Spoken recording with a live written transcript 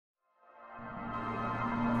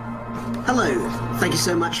Hello, thank you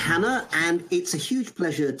so much, Hannah, and it's a huge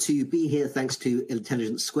pleasure to be here thanks to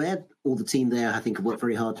Intelligence Squared. All the team there, I think, have worked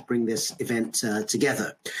very hard to bring this event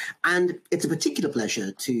together. And it's a particular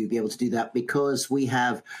pleasure to be able to do that because we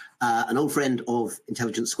have an old friend of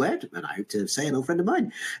Intelligence Squared, and I hope to say an old friend of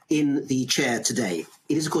mine, in the chair today.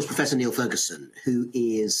 It is, of course, Professor Niall Ferguson, who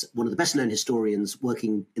is one of the best-known historians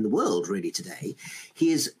working in the world, really, today.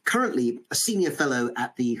 He is currently a senior fellow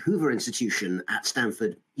at the Hoover Institution at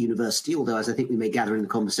Stanford University, although, as I think we may gather in the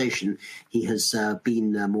conversation, he has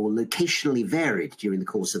been more locationally varied during the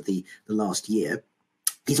course of the last year.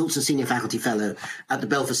 He's also Senior Faculty Fellow at the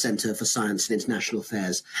Belfer Center for Science and International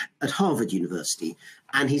Affairs at Harvard University.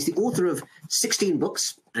 And he's the author of 16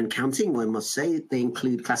 books and counting, I must say. They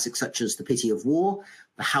include classics such as The Pity of War,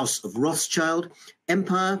 The House of Rothschild,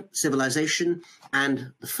 Empire, Civilization,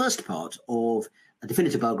 and the first part of a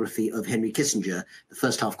definitive biography of Henry Kissinger, the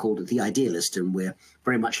first half called The Idealist, and we're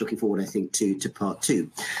very much looking forward, I think, to part two.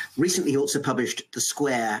 Recently, he also published The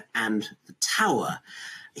Square and the Tower.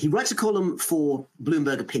 He writes a column for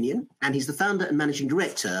Bloomberg Opinion, and he's the founder and managing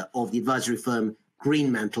director of the advisory firm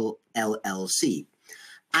Greenmantle LLC.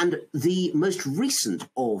 And the most recent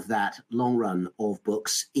of that long run of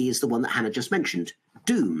books is the one that Hannah just mentioned,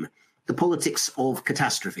 Doom, The Politics of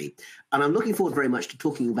Catastrophe. And I'm looking forward very much to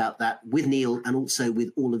talking about that with Niall and also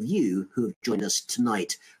with all of you who have joined us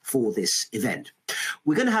tonight for this event.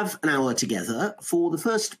 We're going to have an hour together. For the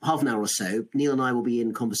first half an hour or so, Niall and I will be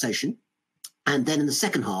in conversation. And then in the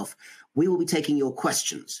second half, we will be taking your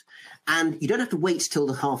questions. And you don't have to wait till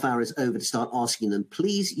the half hour is over to start asking them.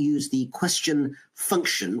 Please use the question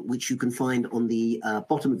function, which you can find on the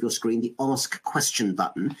bottom of your screen, the Ask Question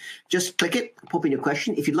button. Just click it, pop in your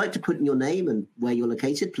question. If you'd like to put in your name and where you're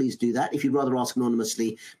located, please do that. If you'd rather ask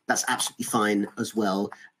anonymously, that's absolutely fine as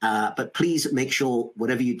well. But please make sure,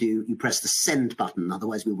 whatever you do, you press the send button.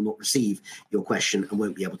 Otherwise, we will not receive your question and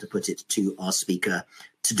won't be able to put it to our speaker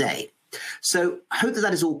today. So I hope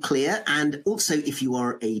that is all clear. And also, if you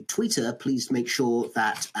are a tweeter, please make sure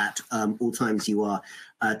that at all times you are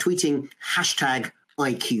tweeting hashtag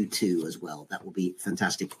IQ2 as well. That will be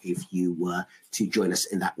fantastic if you were to join us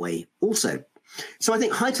in that way also. So I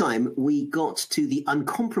think high time we got to the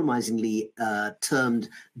uncompromisingly termed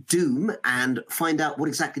Doom and find out what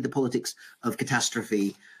exactly the politics of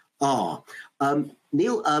catastrophe are.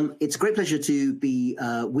 Niall, it's a great pleasure to be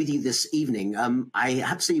with you this evening. I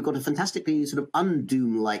have to say you've got a fantastically sort of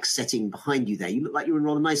un-Doom-like setting behind you there. You look like you're in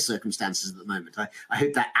rather nice circumstances at the moment. I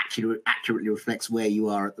hope that accurately reflects where you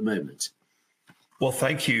are at the moment. Well,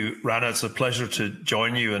 thank you, Rana. It's a pleasure to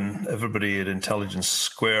join you and everybody at Intelligence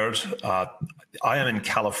Squared. I am in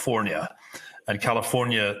California, and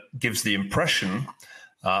California gives the impression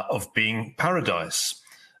of being paradise.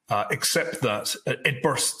 Except that it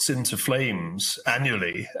bursts into flames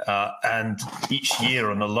annually and each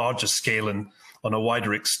year on a larger scale and on a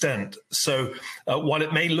wider extent. So while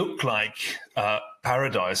it may look like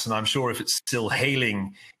paradise, and I'm sure if it's still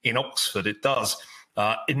hailing in Oxford, it does,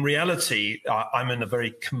 in reality, I'm in a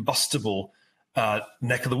very combustible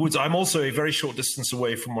neck of the woods. I'm also a very short distance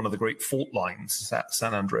away from one of the great fault lines,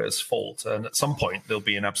 San Andreas Fault. And at some point, there'll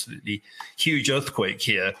be an absolutely huge earthquake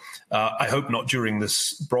here. I hope not during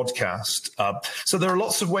this broadcast. So there are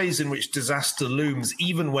lots of ways in which disaster looms,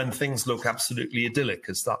 even when things look absolutely idyllic,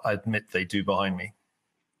 as I admit they do behind me.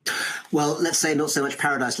 Well, let's say not so much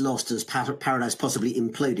paradise lost as paradise possibly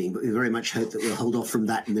imploding, but we very much hope that we'll hold off from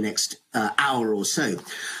that in the next hour or so.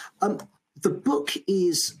 The book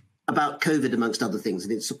is about COVID, amongst other things.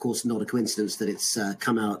 And it's, of course, not a coincidence that it's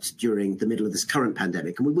come out during the middle of this current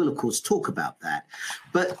pandemic. And we will, of course, talk about that.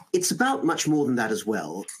 But it's about much more than that as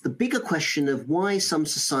well. The bigger question of why some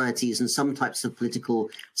societies and some types of political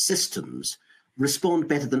systems respond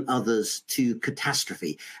better than others to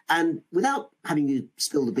catastrophe. And without having you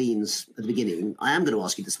spill the beans at the beginning, I am going to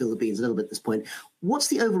ask you to spill the beans a little bit at this point. What's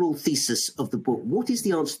the overall thesis of the book? What is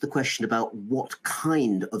the answer to the question about what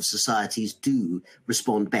kind of societies do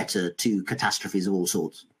respond better to catastrophes of all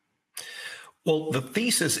sorts? Well, the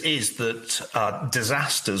thesis is that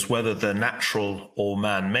disasters, whether they're natural or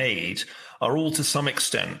man-made, are all to some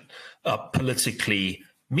extent politically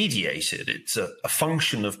mediated. It's a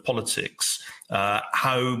function of politics,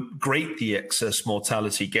 how great the excess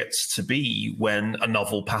mortality gets to be when a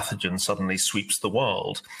novel pathogen suddenly sweeps the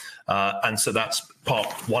world. And so that's part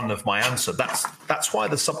one of my answer. That's why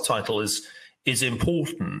the subtitle is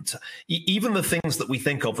important. Even the things that we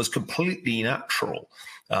think of as completely natural,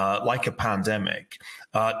 like a pandemic,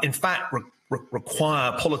 in fact,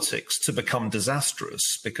 require politics to become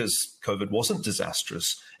disastrous, because COVID wasn't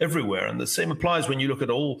disastrous everywhere. And the same applies when you look at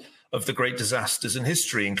all of the great disasters in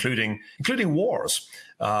history, including wars.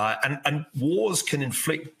 And wars can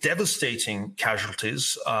inflict devastating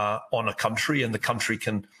casualties on a country, and the country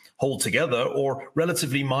can hold together, or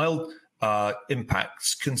relatively mild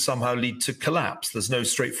impacts can somehow lead to collapse. There's no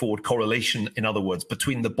straightforward correlation, in other words,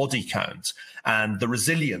 between the body count and the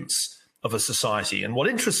resilience of a society. And what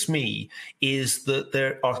interests me is that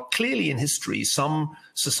there are clearly in history some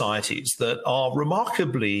societies that are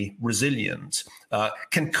remarkably resilient,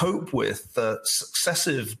 can cope with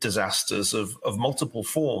successive disasters of multiple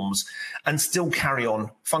forms and still carry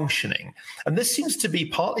on functioning. And this seems to be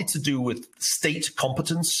partly to do with state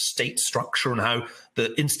competence, state structure, and how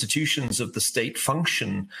the institutions of the state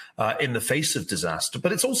function in the face of disaster.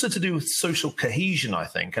 But it's also to do with social cohesion, I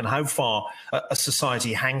think, and how far a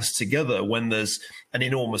society hangs together when there's an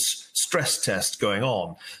enormous stress test going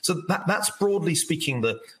on. So that's broadly speaking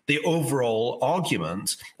the overall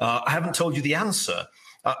argument. I haven't told you the answer.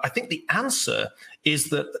 I think the answer is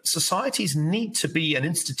that societies need to be, and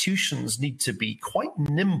institutions need to be, quite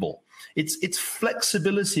nimble. It's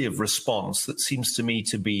flexibility of response that seems to me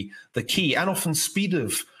to be the key, and often speed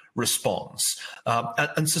of response.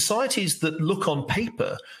 And societies that look on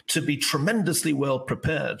paper to be tremendously well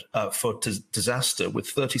prepared for disaster,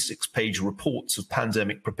 with 36-page reports of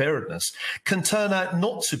pandemic preparedness, can turn out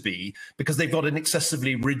not to be, because they've got an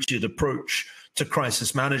excessively rigid approach to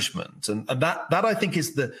crisis management. And that I think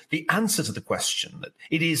is the answer to the question, that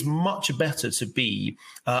it is much better to be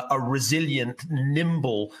a resilient,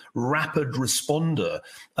 nimble, rapid responder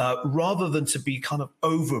rather than to be kind of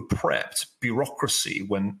over-prepped bureaucracy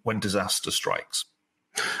when disaster strikes.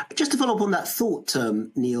 Just to follow up on that thought,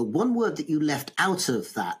 Niall, one word that you left out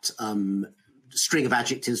of that string of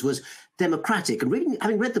adjectives was democratic. And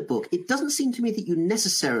having read the book, it doesn't seem to me that you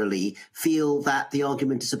necessarily feel that the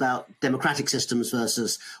argument is about democratic systems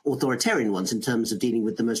versus authoritarian ones in terms of dealing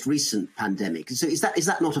with the most recent pandemic. So is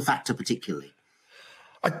that not a factor particularly?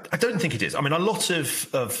 I don't think it is. I mean, a lot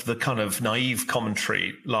of the kind of naive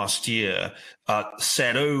commentary last year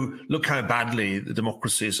said, oh, look how badly the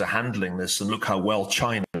democracies are handling this, and look how well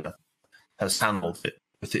China has handled it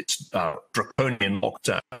with its draconian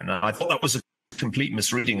lockdown. And I thought that was a complete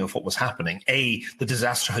misreading of what was happening. The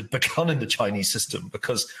disaster had begun in the Chinese system,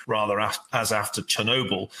 because rather as after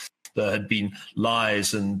Chernobyl, there had been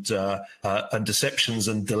lies and deceptions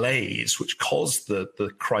and delays, which caused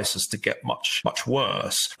the crisis to get much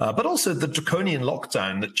worse. But also the draconian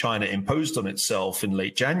lockdown that China imposed on itself in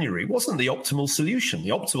late January wasn't the optimal solution.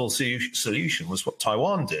 The optimal solution was what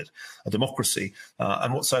Taiwan did, a democracy,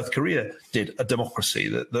 and what South Korea did, a democracy.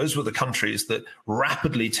 Those were the countries that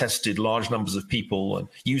rapidly tested large numbers of people and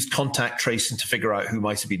used contact tracing to figure out who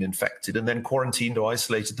might have been infected, and then quarantined or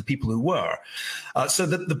isolated the people who were. So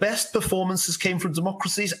that the best performances came from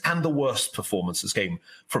democracies, and the worst performances came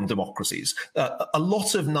from democracies. A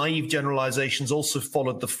lot of naive generalizations also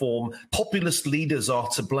followed the form, populist leaders are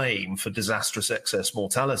to blame for disastrous excess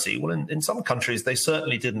mortality. Well, in some countries, they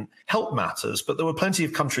certainly didn't help matters, but there were plenty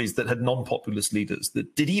of countries that had non-populist leaders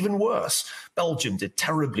that did even worse. Belgium did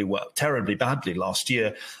terribly badly last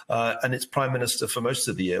year, and its prime minister for most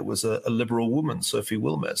of the year was a liberal woman, Sophie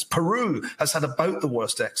Wilmès. Peru has had about the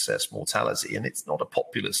worst excess mortality, and it's not a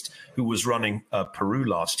populist who was running Peru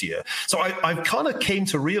last year. So I kind of came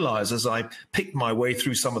to realize, as I picked my way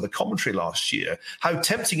through some of the commentary last year, how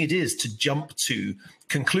tempting it is to jump to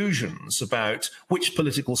conclusions about which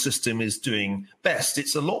political system is doing best.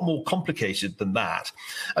 It's a lot more complicated than that.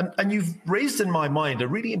 And you've raised in my mind a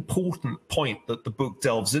really important point that the book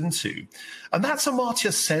delves into. And that's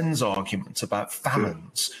Amartya Sen's argument about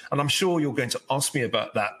famines. And I'm sure you're going to ask me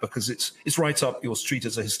about that, because it's right up your street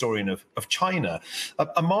as a historian of China.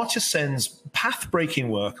 Amartya Sen's path-breaking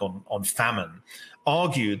work on famine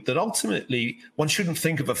argued that ultimately one shouldn't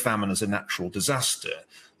think of a famine as a natural disaster,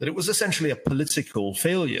 that it was essentially a political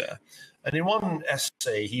failure. And in one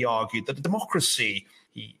essay, he argued that a democracy,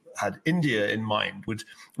 he had India in mind, would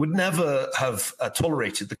never have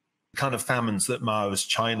tolerated the kind of famines that Mao's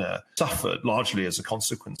China suffered, largely as a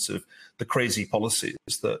consequence of the crazy policies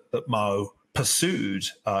that Mao pursued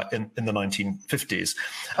in the 1950s.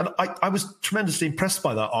 And I was tremendously impressed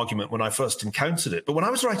by that argument when I first encountered it. But when I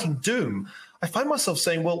was writing Doom, I found myself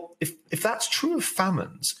saying, well, if that's true of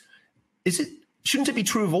famines, shouldn't it be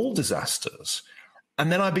true of all disasters?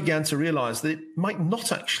 And then I began to realize that it might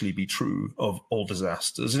not actually be true of all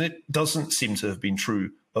disasters. And it doesn't seem to have been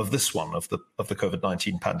true of this one, of the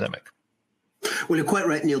COVID-19 pandemic. Well, you're quite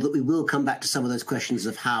right, Neil, that we will come back to some of those questions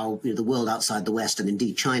of how the world outside the West and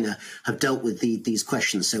indeed China have dealt with these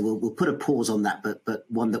questions. So we'll put a pause on that, but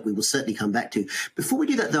one that we will certainly come back to. Before we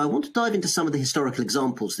do that, though, I want to dive into some of the historical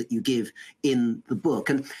examples that you give in the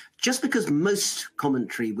book. And just because most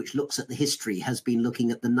commentary which looks at the history has been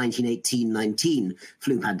looking at the 1918-19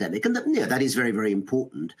 flu pandemic, and that is very, very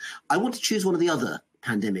important, I want to choose one of the other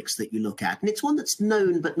pandemics that you look at. And it's one that's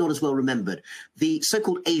known but not as well remembered. The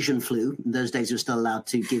so-called Asian flu, in those days you were still allowed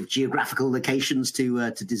to give geographical locations to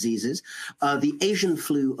diseases, the Asian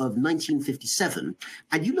flu of 1957.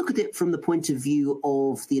 And you look at it from the point of view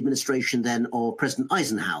of the administration then of President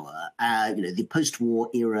Eisenhower, the post-war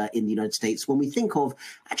era in the United States, when we think of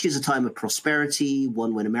actually as a time of prosperity,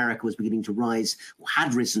 one when America was beginning to rise or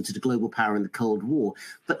had risen to the global power in the Cold War,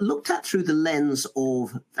 but looked at through the lens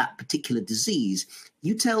of that particular disease.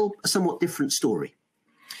 You tell a somewhat different story.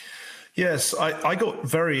 Yes, I got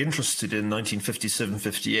very interested in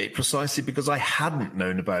 1957-58 precisely because I hadn't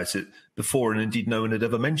known about it before, and indeed no one had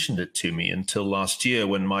ever mentioned it to me until last year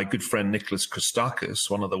when my good friend Nicholas Christakis,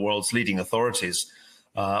 one of the world's leading authorities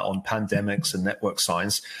on pandemics and network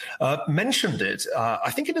science, mentioned it, I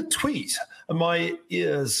think in a tweet, and my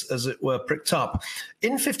ears, as it were, pricked up.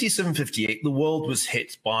 In 57-58, the world was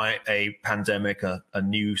hit by a pandemic, a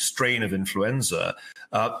new strain of influenza,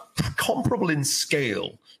 comparable in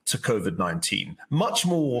scale to COVID-19, much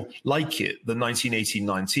more like it than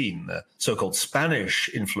 1918-19, the so-called Spanish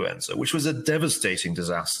influenza, which was a devastating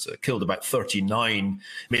disaster, killed about 39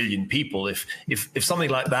 million people. If something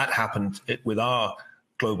like that happened with our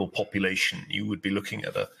global population, you would be looking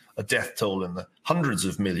at a death toll in the hundreds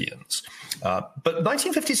of millions. But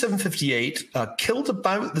 1957-58 killed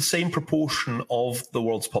about the same proportion of the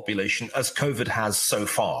world's population as COVID has so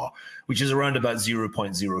far, which is around about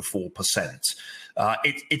 0.04%.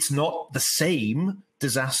 It's not the same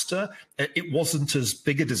disaster. It wasn't as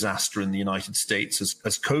big a disaster in the United States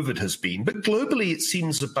as COVID has been, but globally it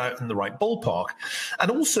seems about in the right ballpark.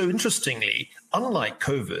 And also, interestingly, unlike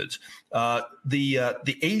COVID,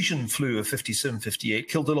 the Asian flu of 57-58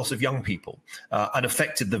 killed a lot of young people and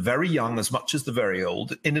affected the very young as much as the very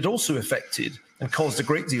old. And it also affected and caused a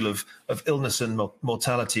great deal of illness and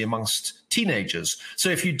mortality amongst teenagers. So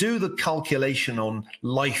if you do the calculation on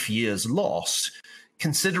life years lost,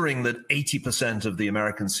 considering that 80% of the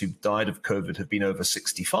Americans who've died of COVID have been over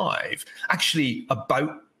 65, actually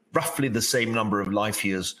about roughly the same number of life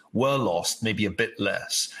years were lost, maybe a bit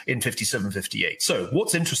less, in 57-58. So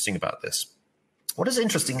what's interesting about this? What is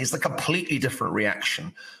interesting is the completely different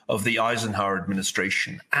reaction of the Eisenhower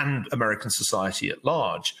administration and American society at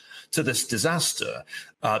large to this disaster.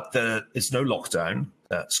 There is no lockdown.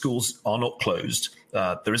 Schools are not closed.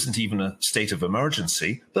 There isn't even a state of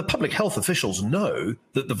emergency. The public health officials know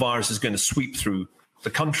that the virus is going to sweep through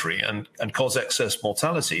the country and cause excess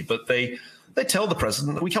mortality, but they tell the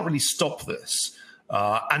president that we can't really stop this.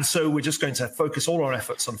 And so we're just going to focus all our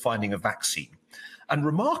efforts on finding a vaccine. And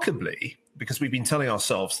remarkably, because we've been telling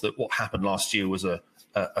ourselves that what happened last year was a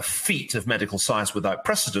feat of medical science without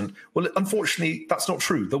precedent, well, unfortunately, that's not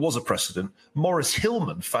true. There was a precedent. Maurice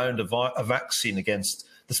Hillman found a vaccine against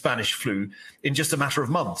the Spanish flu in just a matter of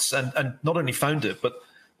months, and not only found it, but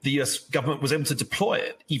the US government was able to deploy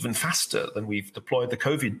it even faster than we've deployed the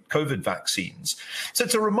COVID vaccines. So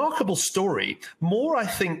it's a remarkable story, more, I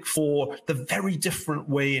think, for the very different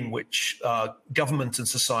way in which government and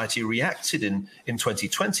society reacted in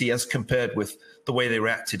 2020 as compared with the way they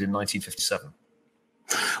reacted in 1957.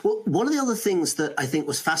 Well, one of the other things that I think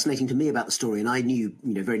was fascinating to me about the story, and I knew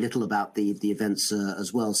very little about the events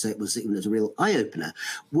as well, so it was a real eye-opener,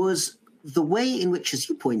 was the way in which, as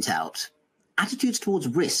you point out, attitudes towards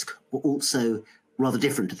risk were also rather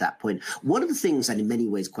different at that point. One of the things, and in many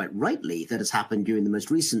ways quite rightly, that has happened during the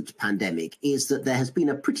most recent pandemic is that there has been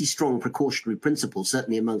a pretty strong precautionary principle,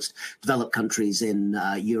 certainly amongst developed countries in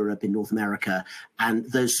Europe, in North America, and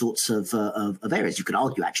those sorts of areas. You could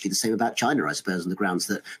argue actually the same about China, I suppose, on the grounds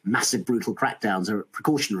that massive brutal crackdowns are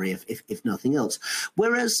precautionary, if nothing else.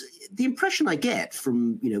 Whereas the impression I get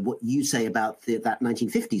from what you say about that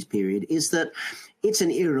 1950s period is that it's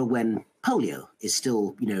an era when polio is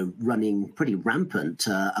still, running pretty rampant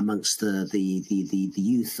amongst the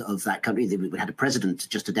youth of that country. We had a president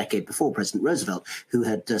just a decade before, President Roosevelt, who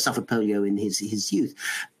had suffered polio in his youth.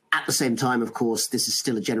 At the same time, of course, this is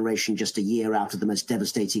still a generation just a year out of the most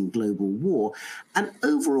devastating global war. And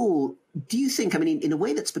overall, do you think, in a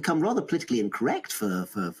way that's become rather politically incorrect for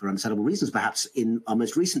understandable reasons, perhaps in our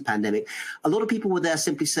most recent pandemic, a lot of people were there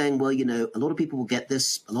simply saying, well, a lot of people will get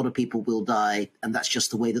this, a lot of people will die, and that's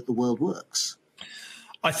just the way that the world works?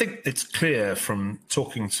 I think it's clear from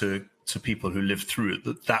talking to to people who lived through it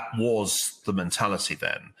that that was the mentality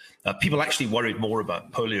then. People actually worried more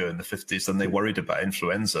about polio in the 50s than they worried about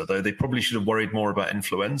influenza, though they probably should have worried more about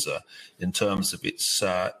influenza in terms of its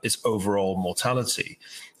overall mortality.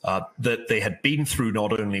 That they had been through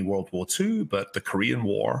not only World War II, but the Korean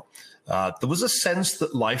War. There was a sense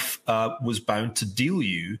that life was bound to deal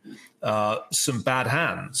you some bad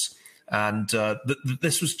hands. And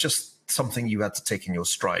this was just something you had to take in your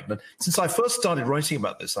stride. And since I first started writing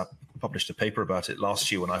about this, I published a paper about it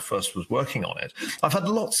last year when I first was working on it. I've had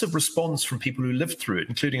lots of response from people who lived through it,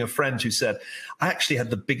 including a friend who said, I actually had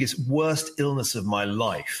the worst illness of my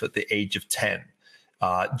life at the age of 10.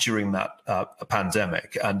 During that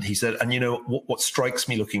pandemic. And he said, and you know, what strikes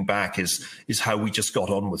me looking back is how we just got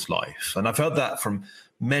on with life. And I've heard that from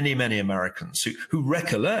many, many Americans who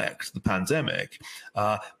recollect the pandemic,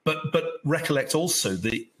 but recollect also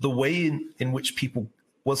the way in which people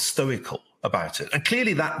were stoical about it. And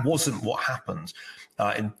clearly that wasn't what happened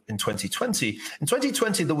in 2020. In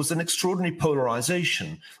 2020, there was an extraordinary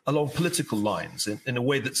polarization along political lines in a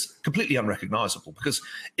way that's completely unrecognizable, because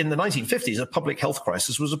in the 1950s, a public health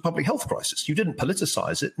crisis was a public health crisis. You didn't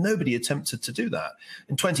politicize it. Nobody attempted to do that.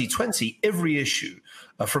 In 2020, every issue,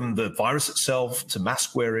 from the virus itself to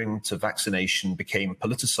mask wearing to vaccination, became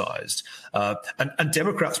politicized. And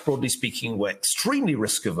Democrats, broadly speaking, were extremely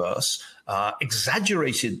risk averse,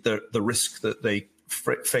 exaggerated the risk that they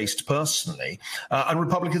faced personally, and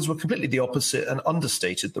Republicans were completely the opposite and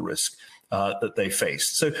understated the risk that they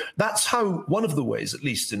faced. So that's how, one of the ways, at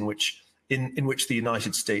least, in which the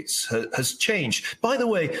United States has changed. By the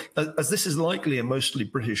way, as this is likely a mostly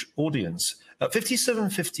British audience,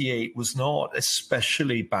 57-58 was not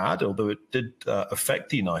especially bad, although it did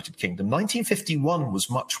affect the United Kingdom. 1951 was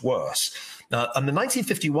much worse. And the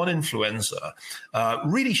 1951 influenza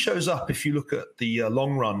really shows up if you look at the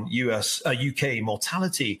long-run UK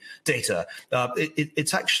mortality data.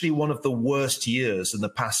 It's actually one of the worst years in the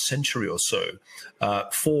past century or so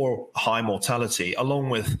for high mortality,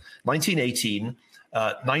 along with 1918,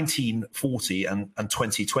 1940, and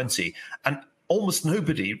 2020. And almost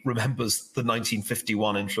nobody remembers the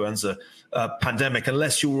 1951 influenza pandemic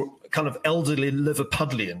unless you're kind of elderly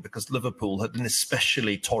Liverpudlian, because Liverpool had an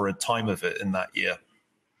especially torrid time of it in that year.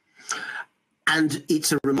 And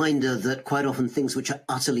it's a reminder that quite often things which are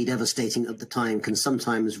utterly devastating at the time can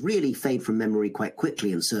sometimes really fade from memory quite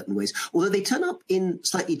quickly in certain ways, although they turn up in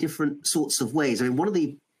slightly different sorts of ways. I mean, one of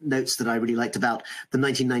the notes that I really liked about the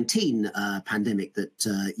 1919 pandemic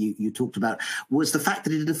that you talked about was the fact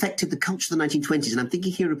that it had affected the culture of the 1920s. And I'm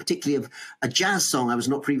thinking here particularly of a jazz song I was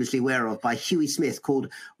not previously aware of by Huey Smith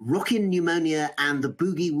called Rockin' Pneumonia and the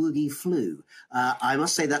Boogie Woogie Flu. I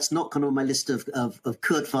must say that's not kind of on my list of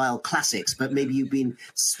Kurt Weill classics, but maybe you've been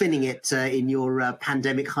spinning it in your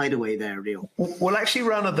pandemic hideaway there, Neil. Well, actually,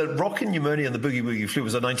 Rana, the Rockin' Pneumonia and the Boogie Woogie Flu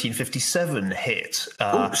was a 1957 hit.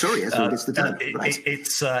 Oh, sorry, that's what it's the time. Right.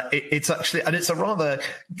 It's actually, and it's a rather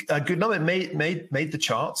good number. It made the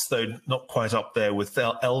charts, though not quite up there with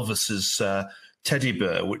Elvis's Teddy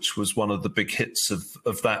Bear, which was one of the big hits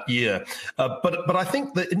of that year. But I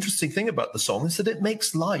think the interesting thing about the song is that it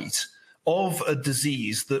makes light of a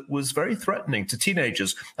disease that was very threatening to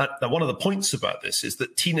teenagers. Now, one of the points about this is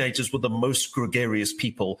that teenagers were the most gregarious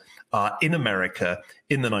people in America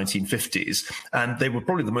in the 1950s, and they were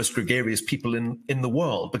probably the most gregarious people in the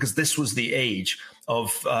world, because this was the age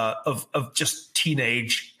of just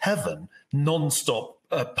teenage heaven, non-stop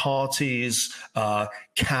parties,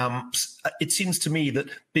 camps. It seems to me that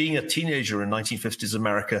being a teenager in 1950s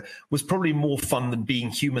America was probably more fun than being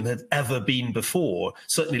human had ever been before.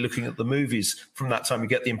 Certainly looking at the movies from that time, you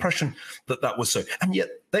get the impression that that was so. And yet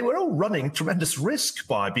they were all running tremendous risk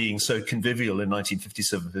by being so convivial in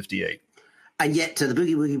 1957-58. And yet the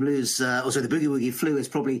Boogie Woogie Blues, the Boogie Woogie Flu is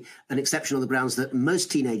probably an exception on the grounds that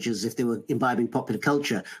most teenagers, if they were imbibing popular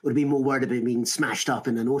culture, would be more worried about being smashed up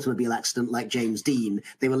in an automobile accident like James Dean.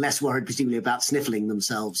 They were less worried, presumably, about sniffling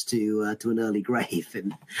themselves to an early grave.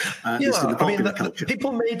 In the popular culture.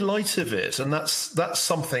 People made light of it, and that's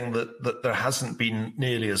something that there hasn't been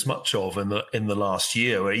nearly as much of in the last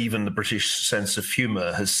year, where even the British sense of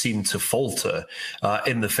humour has seemed to falter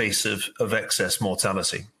in the face of excess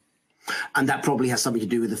mortality. And that probably has something to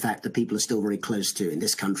do with the fact that people are still very close to, in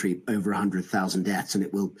this country, over 100,000 deaths, and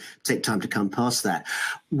it will take time to come past that.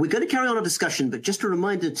 We're going to carry on our discussion, but just a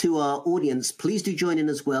reminder to our audience, please do join in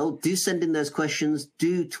as well. Do send in those questions.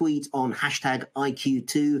 Do tweet on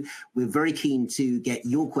 #IQ2. We're very keen to get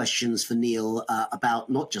your questions for Neil about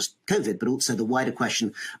not just COVID, but also the wider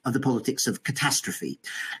question of the politics of catastrophe.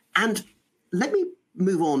 And let me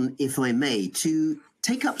move on, if I may, to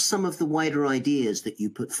take up some of the wider ideas that you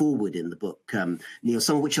put forward in the book, Niall,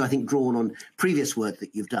 some of which are, I think, drawn on previous work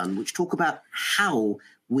that you've done, which talk about how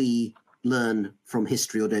we learn from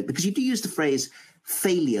history or don't. Because you do use the phrase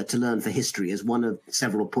failure to learn for history as one of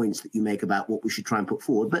several points that you make about what we should try and put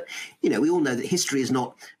forward. But, we all know that history is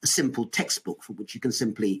not a simple textbook from which you can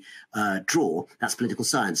simply draw. That's political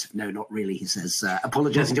science. No, not really, he says,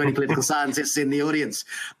 apologizing to any political scientists in the audience.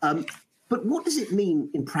 But what does it mean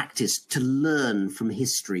in practice to learn from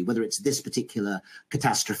history, whether it's this particular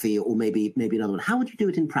catastrophe or maybe another one? How would you do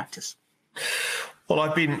it in practice? Well,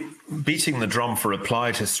 I've been beating the drum for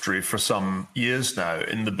applied history for some years now,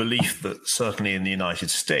 in the belief that certainly in the United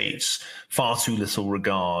States, far too little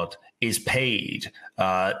regard is paid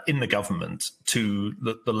in the government to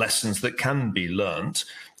the lessons that can be learnt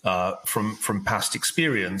from past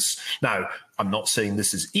experience. Now, I'm not saying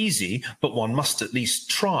this is easy, but one must at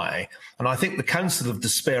least try. And I think the counsel of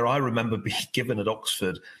despair I remember being given at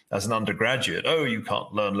Oxford as an undergraduate, oh, you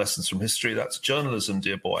can't learn lessons from history, that's journalism,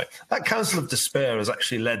 dear boy. That counsel of despair has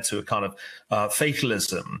actually led to a kind of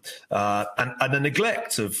fatalism and a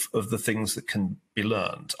neglect of the things that can be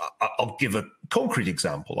learned. I'll give a concrete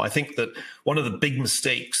example. I think that one of the big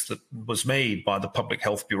mistakes that was made by the public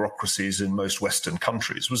health bureaucracies in most Western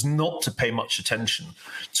countries was not to pay much attention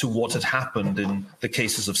to what had happened in the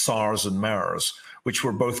cases of SARS and MERS, which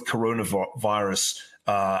were both coronavirus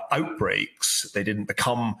outbreaks. They didn't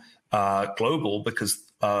become global because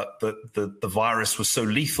the virus was so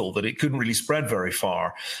lethal that it couldn't really spread very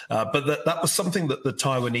far. But that was something that the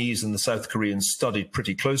Taiwanese and the South Koreans studied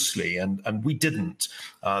pretty closely, and we didn't.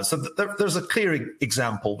 So there's a clear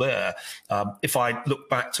example there. If I look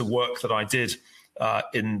back to work that I did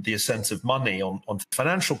in the Ascent of Money on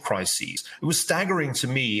financial crises, it was staggering to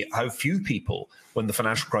me how few people, when the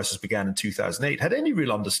financial crisis began in 2008, had any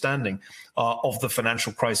real understanding of the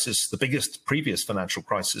financial crisis, the biggest previous financial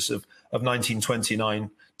crisis of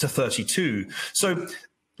 1929 to 32. So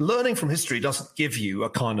learning from history doesn't give you a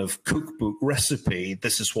kind of cookbook recipe.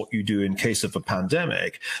 This is what you do in case of a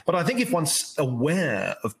pandemic. But I think if one's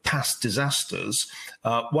aware of past disasters,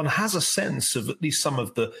 one has a sense of at least some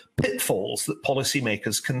of the pitfalls that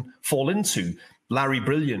policymakers can fall into. Larry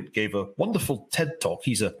Brilliant gave a wonderful TED talk.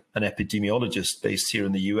 He's an epidemiologist based here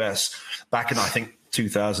in the US back in, I think,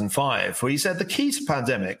 2005, where he said the key to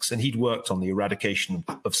pandemics, and he'd worked on the eradication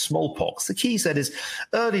of smallpox, the key, he said, is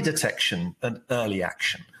early detection and early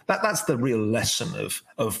action. That's the real lesson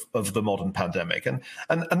of the modern pandemic. And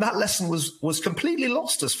that lesson was completely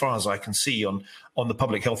lost, as far as I can see, on the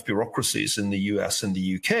public health bureaucracies in the US and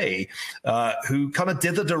the UK, who kind of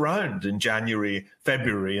dithered around in January,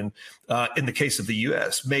 February, and in the case of the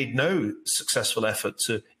US, made no successful effort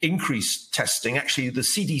to increase testing. Actually, the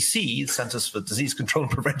CDC, the Centers for Disease Control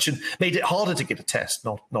and Prevention, made it harder to get a test,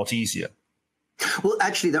 not easier. Well,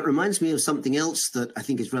 actually, that reminds me of something else that I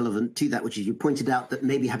think is relevant to that, which is you pointed out that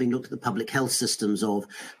maybe having looked at the public health systems of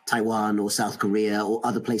Taiwan or South Korea or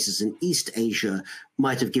other places in East Asia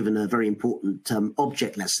might have given a very important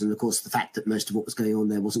object lesson. Of course, the fact that most of what was going on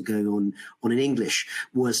there wasn't going on in English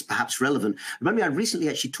was perhaps relevant. Remember, I recently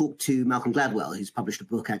actually talked to Malcolm Gladwell, who's published a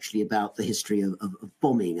book actually about the history of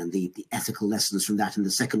bombing and the ethical lessons from that in the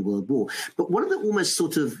Second World War. But one of the almost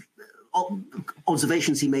sort of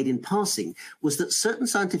observations he made in passing was that certain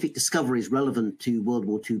scientific discoveries relevant to World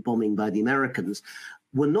War II bombing by the Americans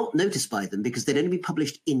were not noticed by them because they'd only be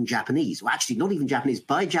published in Japanese, or actually not even Japanese,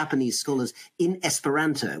 by Japanese scholars in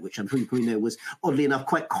Esperanto, which I'm sure you probably know was, oddly enough,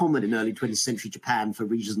 quite common in early 20th century Japan for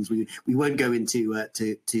reasons we won't go into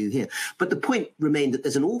to here. But the point remained that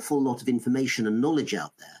there's an awful lot of information and knowledge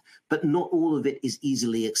out there, but not all of it is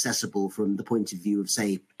easily accessible from the point of view of,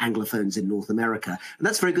 say, Anglophones in North America. And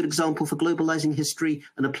that's a very good example for globalizing history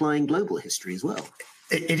and applying global history as well.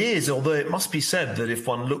 It is, although it must be said that if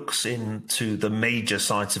one looks into the major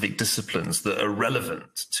scientific disciplines that are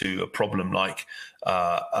relevant to a problem like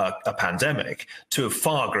a pandemic, to a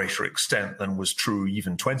far greater extent than was true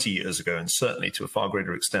even 20 years ago, and certainly to a far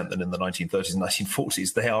greater extent than in the 1930s and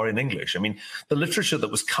 1940s, they are in English. I mean, the literature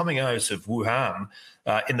that was coming out of Wuhan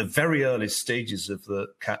in the very early stages of the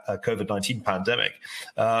COVID-19 pandemic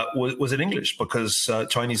was in English, because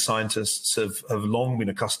Chinese scientists have long been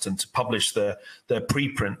accustomed to publish their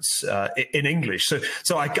preprints in English.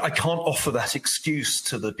 So I can't offer that excuse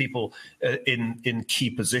to the people in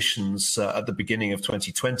key positions at the beginning of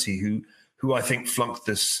 2020 who I think flunked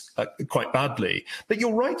this quite badly. But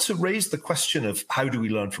you're right to raise the question of how do we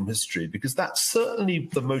learn from history, because that's certainly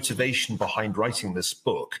the motivation behind writing this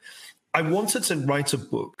book. I wanted to write a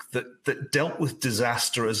book that dealt with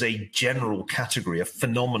disaster as a general category, a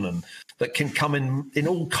phenomenon that can come in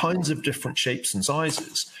all kinds of different shapes and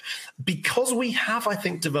sizes. Because we have, I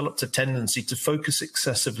think, developed a tendency to focus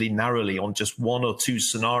excessively narrowly on just one or two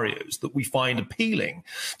scenarios that we find appealing.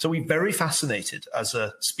 So we're very fascinated as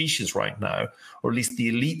a species right now, or at least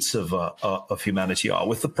the elites of humanity are,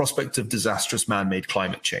 with the prospect of disastrous man-made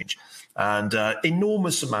climate change. And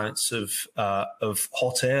enormous amounts of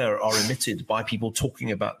hot air are emitted by people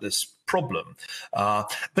talking about this problem.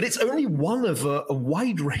 But it's only one of a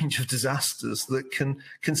wide range of disasters that can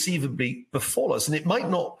conceivably befall us. And it might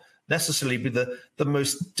not necessarily be the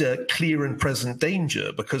most clear and present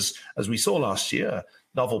danger, because, as we saw last year,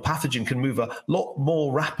 novel pathogen can move a lot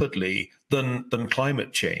more rapidly than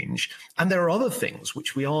climate change. And there are other things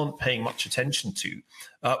which we aren't paying much attention to,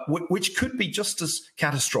 which could be just as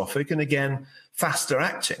catastrophic and, again, faster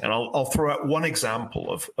acting. And I'll throw out one example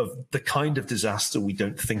of the kind of disaster we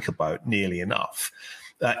don't think about nearly enough.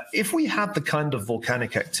 If we had the kind of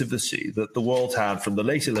volcanic activity that the world had from the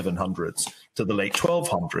late 1100s to the late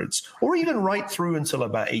 1200s, or even right through until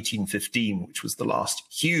about 1815, which was the last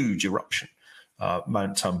huge eruption,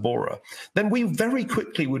 Mount Tambora, then we very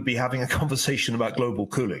quickly would be having a conversation about global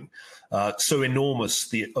cooling. So enormous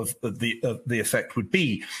the effect would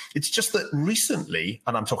be. It's just that recently,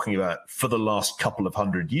 and I'm talking about for the last couple of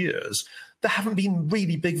 100 years, there haven't been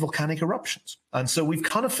really big volcanic eruptions. And so we've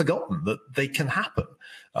kind of forgotten that they can happen.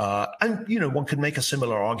 And, you know, one could make a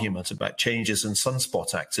similar argument about changes in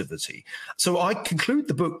sunspot activity. So I conclude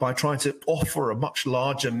the book by trying to offer a much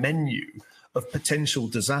larger menu of potential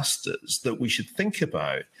disasters that we should think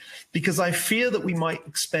about, because I fear that we might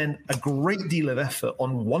spend a great deal of effort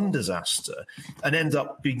on one disaster and end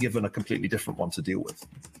up being given a completely different one to deal with.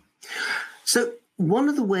 So one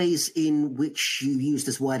of the ways in which you use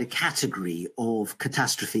this wider category of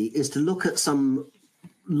catastrophe is to look at some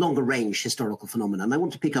longer range historical phenomena. And I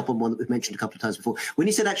want to pick up on one that we've mentioned a couple of times before. When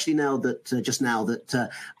you said actually now that just now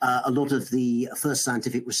that a lot of the first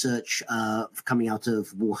scientific research coming out of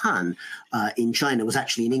Wuhan in China was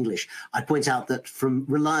actually in English, I'd point out that from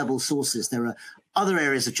reliable sources, there are other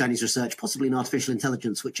areas of Chinese research, possibly in artificial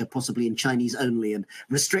intelligence, which are possibly in Chinese only and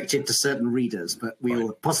restricted to certain readers. But we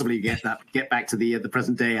will possibly get back to the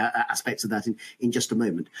present day aspects of that in just a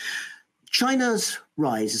moment. China's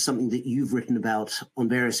rise is something that you've written about on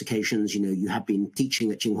various occasions. You know, you have been teaching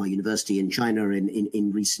at Tsinghua University in China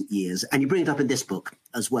in recent years, and you bring it up in this book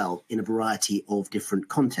as well in a variety of different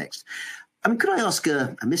contexts. I mean, could I ask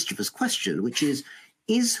a mischievous question, which is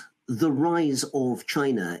the rise of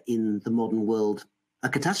China in the modern world a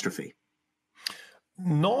catastrophe?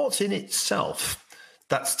 Not in itself.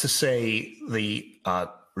 That's to say, the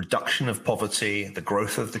reduction of poverty, the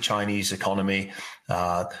growth of the Chinese economy,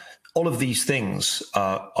 all of these things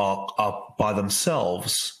are by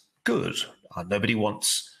themselves good. Nobody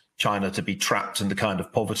wants China to be trapped in the kind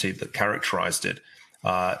of poverty that characterized it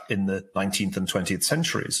in the 19th and 20th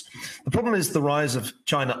centuries. The problem is the rise of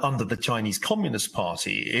China under the Chinese Communist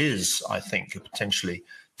Party is, I think, a potentially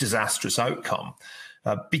disastrous outcome.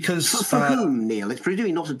 Because for whom, Neil? It's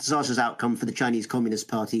presumably not a disastrous outcome for the Chinese Communist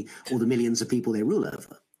Party or the millions of people they rule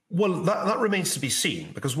over. Well, that remains to be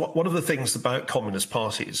seen, because one of the things about communist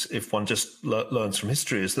parties, if one just learns from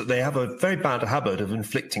history, is that they have a very bad habit of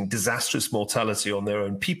inflicting disastrous mortality on their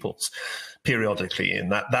own peoples periodically.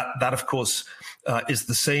 And that of course, is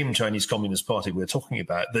the same Chinese Communist Party we're talking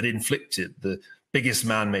about that inflicted the biggest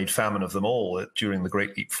man-made famine of them all during the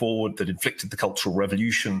Great Leap Forward, that inflicted the Cultural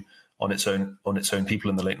Revolution on its own people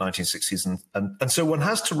in the late 1960s. And so one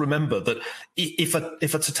has to remember that if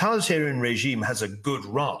a totalitarian regime has a good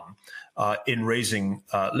run in raising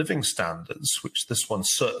living standards, which this one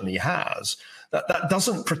certainly has, that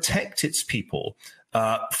doesn't protect its people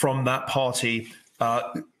from that party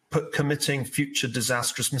committing future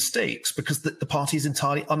disastrous mistakes, because the party is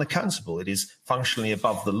entirely unaccountable. It is functionally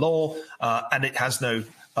above the law, and it has no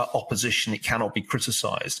opposition. It cannot be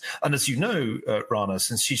criticized. And as you know, Rana,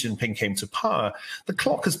 since Xi Jinping came to power, the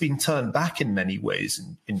clock has been turned back in many ways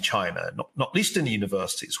in China, not least in the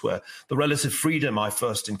universities, where the relative freedom I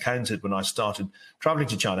first encountered when I started traveling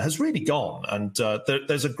to China has really gone. And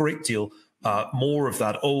there's a great deal more of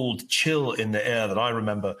that old chill in the air that I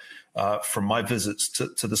remember from my visits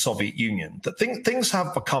to the Soviet Union. That things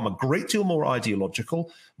have become a great deal more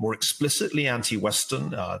ideological, more explicitly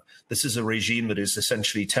anti-Western. This is a regime that is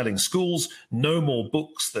essentially telling schools no more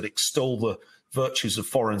books that extol the virtues of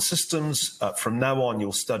foreign systems. From now on,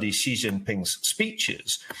 you'll study Xi Jinping's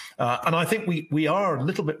speeches. And I think we are a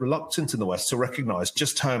little bit reluctant in the West to recognize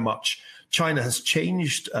just how much China has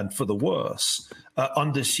changed, and for the worse,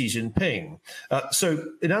 under Xi Jinping. So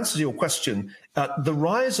in answer to your question, the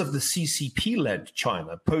rise of the CCP-led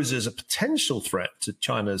China poses a potential threat to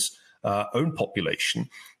China's own population.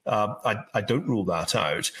 I don't rule that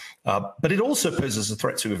out. But it also poses a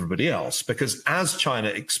threat to everybody else, because as China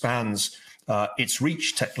expands its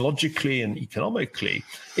reach technologically and economically,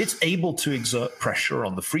 it's able to exert pressure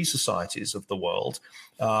on the free societies of the world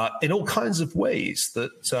in all kinds of ways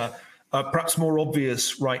that are perhaps more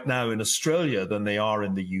obvious right now in Australia than they are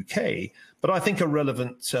in the UK, but I think are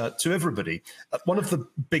relevant to everybody. One of the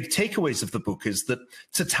big takeaways of the book is that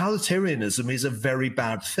totalitarianism is a very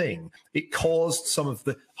bad thing. It caused some of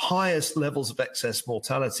the highest levels of excess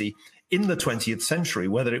mortality in the 20th century,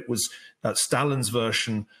 whether it was Stalin's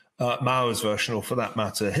version, Mao's version, or for that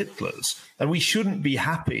matter, Hitler's. And we shouldn't be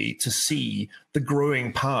happy to see the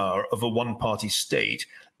growing power of a one-party state,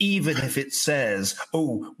 even if it says,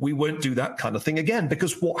 oh, we won't do that kind of thing again.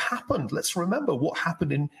 Because what happened, let's remember what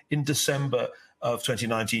happened in December of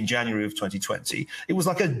 2019, January of 2020. It was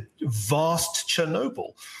like a vast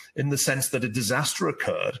Chernobyl in the sense that a disaster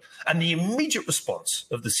occurred. And the immediate response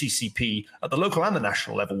of the CCP at the local and the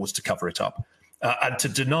national level was to cover it up. And to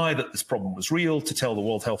deny that this problem was real, to tell the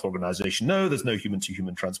World Health Organization, no, there's no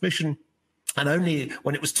human-to-human transmission. And only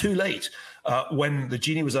when it was too late, when the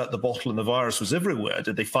genie was out the bottle and the virus was everywhere,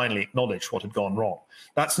 did they finally acknowledge what had gone wrong.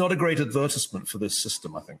 That's not a great advertisement for this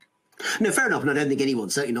system, I think. No, fair enough. And I don't think anyone,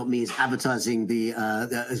 certainly not me, is advertising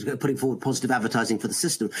putting forward positive advertising for the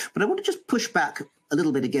system. But I want to just push back a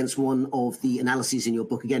little bit against one of the analyses in your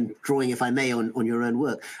book, again, drawing, if I may, on your own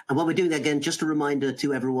work. And while we're doing that, again, just a reminder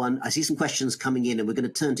to everyone, I see some questions coming in, and we're going to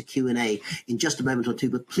turn to Q&A in just a moment or two,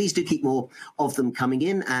 but please do keep more of them coming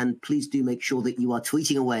in, and please do make sure that you are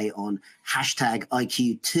tweeting away on hashtag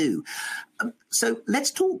IQ2. So let's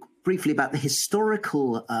talk briefly about the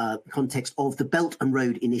historical context of the Belt and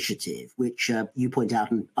Road Initiative, which you point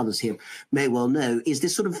out and others here may well know, is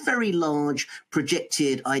this sort of very large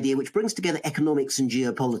projected idea which brings together economics and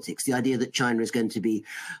geopolitics, the idea that China is going to be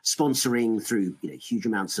sponsoring through huge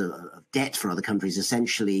amounts of debt for other countries,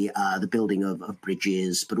 essentially the building of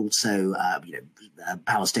bridges, but also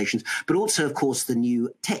power stations, but also, of course, the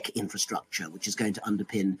new tech infrastructure, which is going to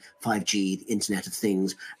underpin 5G, the Internet of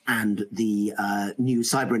Things, and the new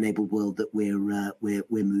cyber-enabled world that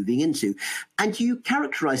we're moving into. And you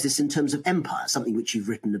characterize this in terms of empire, something which you've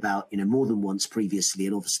written about more than once previously,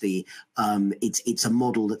 and obviously it's a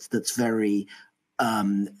model that's very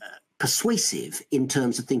persuasive in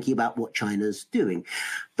terms of thinking about what China's doing.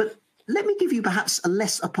 But let me give you perhaps a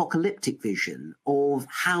less apocalyptic vision of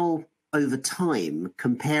how, over time,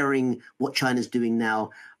 comparing what China's doing now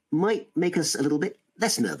might make us a little bit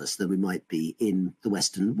less nervous than we might be in the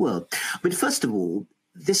Western world. But first of all,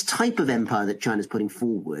 this type of empire that China's putting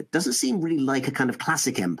forward doesn't seem really like a kind of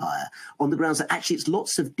classic empire, on the grounds that actually it's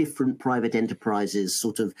lots of different private enterprises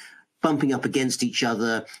sort of bumping up against each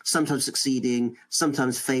other, sometimes succeeding,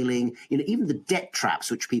 sometimes failing. Even the debt traps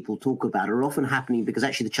which people talk about are often happening because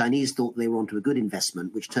actually the Chinese thought they were onto a good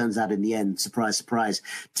investment, which turns out in the end, surprise, surprise,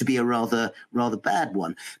 to be a rather bad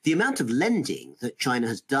one. The amount of lending that China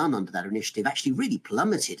has done under that initiative actually really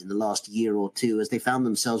plummeted in the last year or two, as they found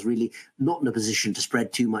themselves really not in a position to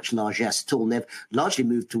spread too much largesse at all. And they've largely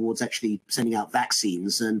moved towards actually sending out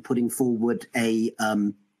vaccines and putting forward a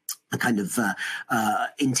kind of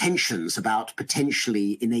intentions about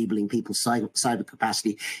potentially enabling people's cyber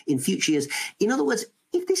capacity in future years. In other words,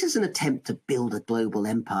 if this is an attempt to build a global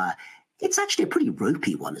empire, it's actually a pretty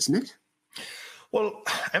ropey one, isn't it? Well,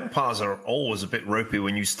 empires are always a bit ropey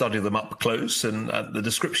when you study them up close, and the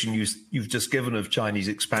description you've just given of Chinese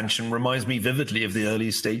expansion reminds me vividly of the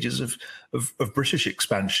early stages of British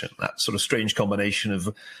expansion, that sort of strange combination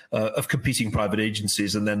of competing private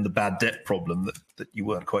agencies and then the bad debt problem that you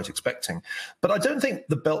weren't quite expecting. But I don't think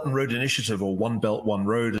the Belt and Road Initiative, or One Belt, One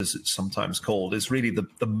Road, as it's sometimes called, is really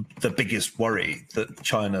the biggest worry that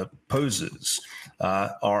China poses.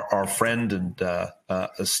 Our friend and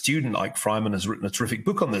a student, Ike Fryman, has written a terrific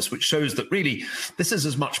book on this, which shows that really this is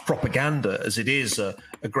as much propaganda as it is a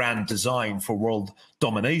grand design for world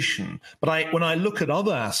domination. But when I look at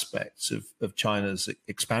other aspects of China's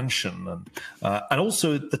expansion and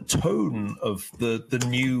also the tone of the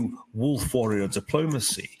new wolf warrior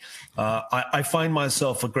diplomacy, I find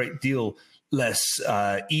myself a great deal less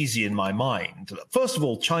easy in my mind. First of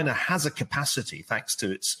all, China has a capacity, thanks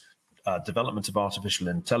to its development of artificial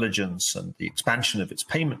intelligence and the expansion of its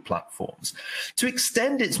payment platforms, to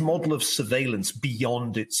extend its model of surveillance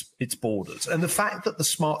beyond its borders. And the fact that the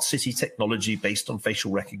smart city technology based on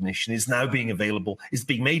facial recognition is now being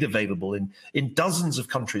made available in dozens of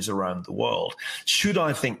countries around the world should,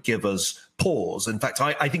 I think, give us pause. In fact,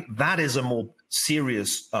 I think that is a more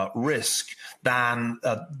serious risk than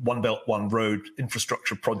One Belt, One Road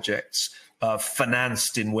infrastructure projects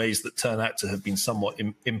financed in ways that turn out to have been somewhat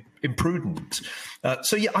imprudent.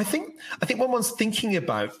 So, yeah, I think when one's thinking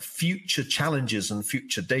about future challenges and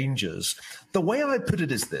future dangers, the way I put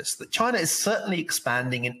it is this, that China is certainly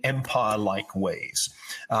expanding in empire-like ways.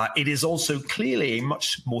 It is also clearly a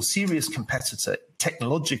much more serious competitor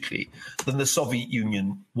technologically than the Soviet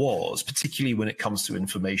Union was, particularly when it comes to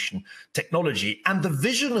information technology. And the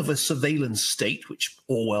vision of a surveillance state, which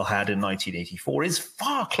Orwell had in 1984, is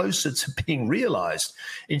far closer to being realized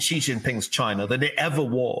in Xi Jinping's China than it ever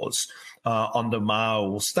was under Mao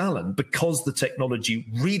or Stalin, because the technology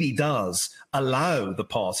really does allow the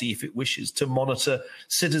party, if it wishes, to monitor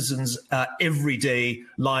citizens' everyday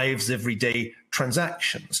lives, everyday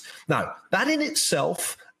transactions. Now, that in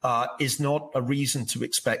itself is not a reason to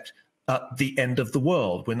expect the end of the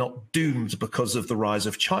world. We're not doomed because of the rise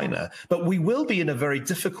of China, but we will be in a very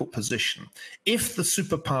difficult position if the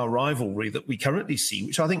superpower rivalry that we currently see,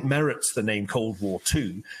 which I think merits the name Cold War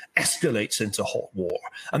II, escalates into hot war.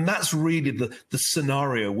 And that's really the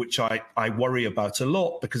scenario which I worry about a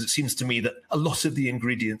lot, because it seems to me that a lot of the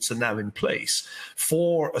ingredients are now in place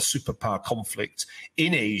for a superpower conflict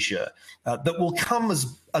in Asia that will come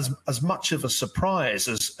as much of a surprise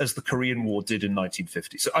as the Korean War did in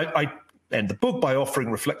 1950. So I end the book by offering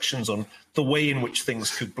reflections on the way in which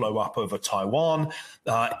things could blow up over Taiwan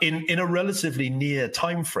in a relatively near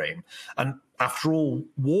time frame. And after all,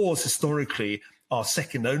 wars historically are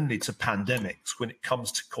second only to pandemics when it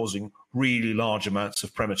comes to causing really large amounts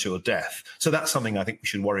of premature death. So that's something I think we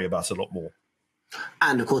should worry about a lot more.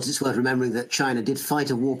 And, of course, it's worth remembering that China did fight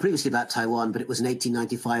a war previously about Taiwan, but it was in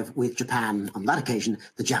 1895 with Japan. On that occasion,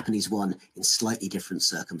 the Japanese won in slightly different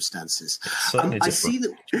circumstances. I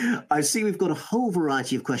see we've got a whole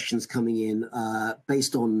variety of questions coming in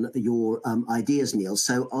based on your ideas, Neil.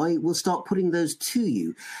 So I will start putting those to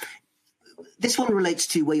you. This one relates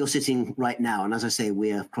to where you're sitting right now. And as I say,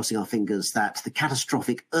 we're crossing our fingers that the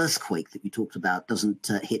catastrophic earthquake that you talked about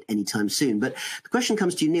doesn't hit anytime soon. But the question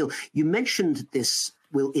comes to you, Neil. You mentioned this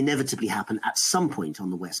will inevitably happen at some point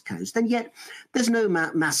on the West Coast, and yet there's no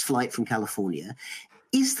mass flight from California.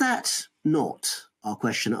 Is that not, our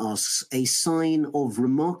question asks, a sign of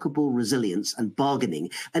remarkable resilience and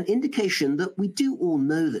bargaining, an indication that we do all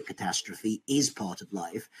know that catastrophe is part of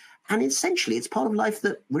life, and essentially it's part of life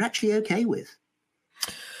that we're actually okay with?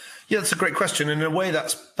 Yeah, that's a great question. In a way,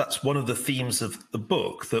 that's one of the themes of the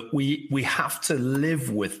book, that we have to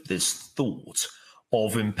live with this thought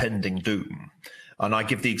of impending doom. And I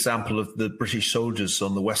give the example of the British soldiers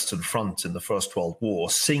on the Western Front in the First World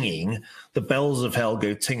War singing "The bells of hell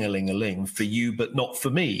go ting-a-ling-a-ling, for you but not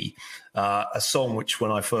for me," a song which,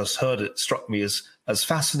 when I first heard it, struck me as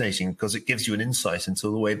fascinating, because it gives you an insight into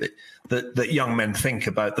the way that young men think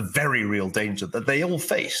about the very real danger that they all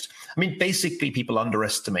faced. I mean, basically, people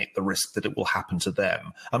underestimate the risk that it will happen to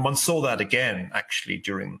them. And one saw that again, actually,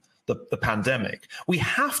 during the pandemic. We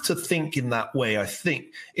have to think in that way, I think,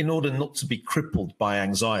 in order not to be crippled by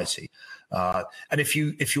anxiety. And if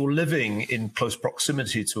you're living in close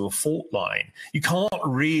proximity to a fault line, you can't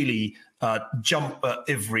really jump at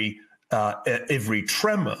every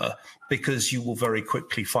tremor, because you will very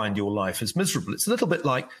quickly find your life is miserable. It's a little bit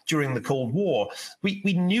like during the Cold War.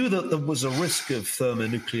 We knew that there was a risk of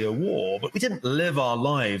thermonuclear war, but we didn't live our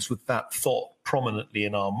lives with that thought prominently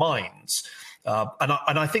in our minds.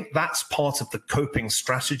 And I think that's part of the coping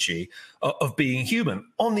strategy of being human.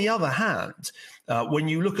 On the other hand, when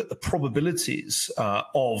you look at the probabilities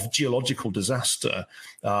of geological disaster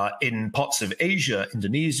in parts of Asia,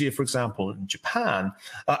 Indonesia, for example, and Japan,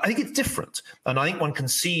 I think it's different. And I think one can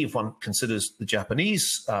see, if one considers the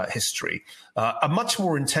Japanese history, a much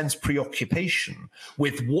more intense preoccupation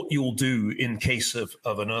with what you'll do in case of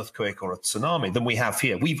an earthquake or a tsunami than we have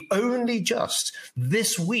here. We've only just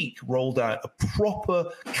this week rolled out a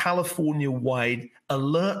proper California-wide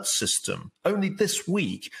alert system, only this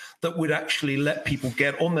week, that would actually let people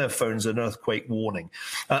get on their phones an earthquake warning.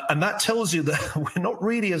 And that tells you that we're not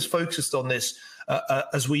really as focused on this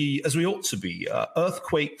as we ought to be.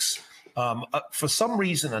 Earthquakes For some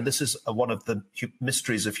reason, and this is one of the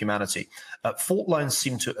mysteries of humanity, fault lines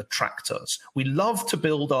seem to attract us. We love to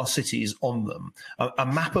build our cities on them. A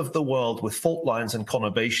map of the world with fault lines and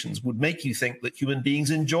conurbations would make you think that human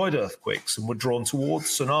beings enjoyed earthquakes and were drawn towards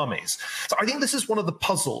tsunamis. So I think this is one of the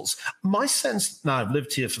puzzles. My sense, now I've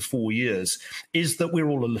lived here for 4 years, is that we're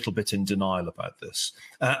all a little bit in denial about this.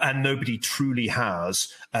 And nobody truly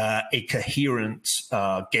has a coherent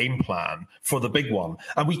game plan for the big one.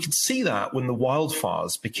 And we could see that when the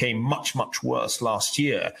wildfires became much, much worse last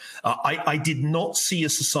year. I did not see a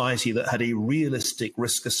society that had a realistic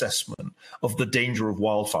risk assessment of the danger of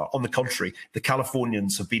wildfire. On the contrary, the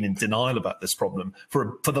Californians have been in denial about this problem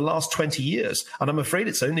for the last 20 years. And I'm afraid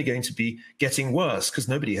it's only going to be getting worse because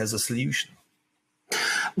nobody has a solution.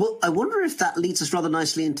 Well, I wonder if that leads us rather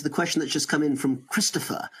nicely into the question that's just come in from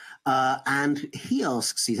Christopher. And he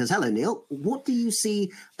asks, he says, hello, Neil, what do you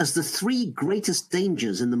see as the 3 greatest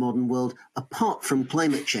dangers in the modern world apart from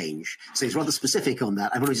climate change? So he's rather specific on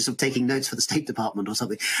that. I'm always just sort of taking notes for the State Department or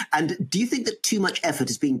something. And do you think that too much effort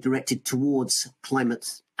is being directed towards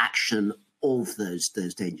climate action of those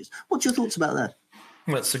dangers? What's your thoughts about that?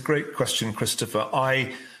 That's a great question, Christopher.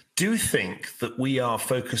 I do think that we are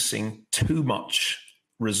focusing too much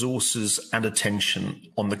resources and attention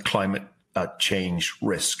on the climate change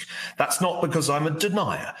risk. That's not because I'm a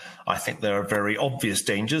denier. I think there are very obvious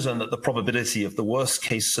dangers and that the probability of the worst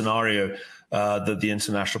case scenario that the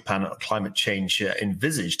International Panel on Climate Change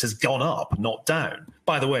envisaged has gone up, not down.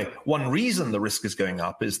 By the way, one reason the risk is going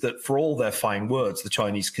up is that for all their fine words, the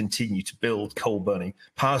Chinese continue to build coal-burning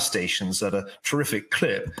power stations at a terrific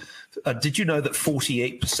clip. Did you know that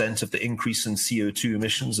 48% of the increase in CO2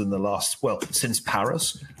 emissions in the last, well, since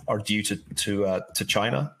Paris, are due to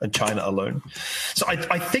China and China alone? So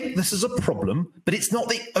I think this is a problem, but it's not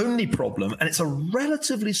the only problem, and it's a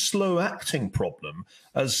relatively slow-acting problem,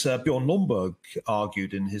 as Bjorn Lomborg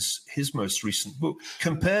argued in his most recent book,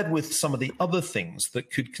 compared with some of the other things that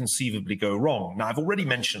could conceivably go wrong. Now, I've already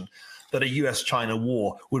mentioned that a US-China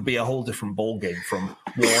war would be a whole different ballgame from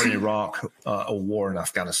war in Iraq or war in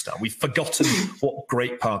Afghanistan. We've forgotten what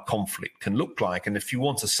great power conflict can look like. And if you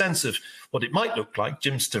want a sense of what it might look like,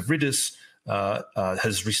 Jim Stavridis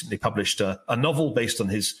has recently published a novel based on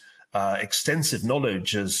his extensive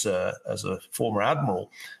knowledge as a former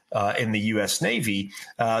admiral in the US Navy,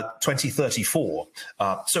 2034.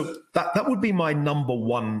 So that would be my number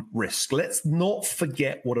one risk. Let's not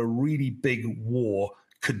forget what a really big war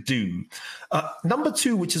could do. Number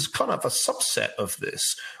two, which is kind of a subset of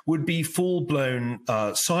this, would be full-blown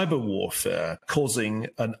cyber warfare causing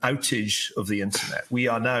an outage of the internet. We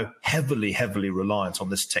are now heavily, heavily reliant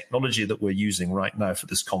on this technology that we're using right now for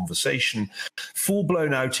this conversation. Full-blown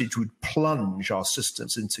outage would plunge our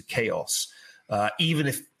systems into chaos, even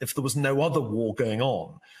if there was no other war going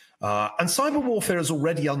on. And cyber warfare is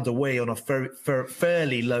already underway on a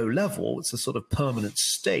fairly low level. It's a sort of permanent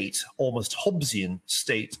state, almost Hobbesian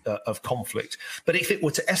state of conflict. But if it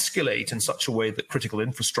were to escalate in such a way that critical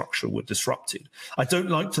infrastructure were disrupted, I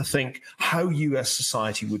don't like to think how US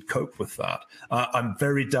society would cope with that. I'm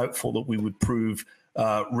very doubtful that we would prove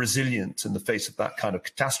resilient in the face of that kind of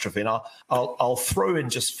catastrophe. And I'll throw in,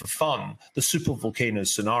 just for fun, the supervolcano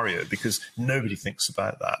scenario, because nobody thinks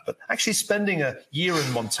about that. But actually spending a year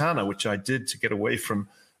in Montana, which I did to get away from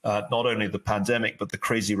not only the pandemic, but the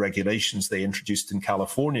crazy regulations they introduced in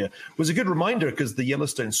California, was a good reminder, because the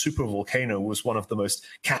Yellowstone supervolcano was one of the most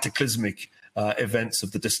cataclysmic events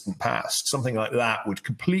of the distant past. Something like that would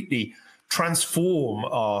completely transform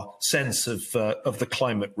our sense of the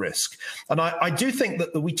climate risk. And I do think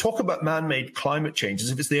that we talk about man-made climate change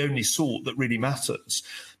as if it's the only sort that really matters.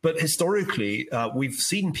 But historically, we've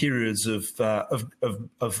seen periods of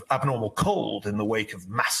abnormal cold in the wake of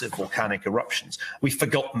massive volcanic eruptions. We've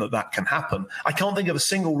forgotten that can happen. I can't think of a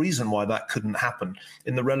single reason why that couldn't happen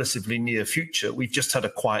in the relatively near future. We've just had a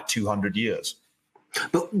quiet 200 years.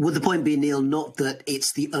 But would the point be, Neil, not that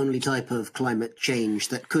it's the only type of climate change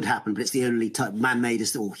that could happen, but it's the only type, man-made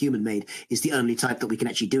or human-made, is the only type that we can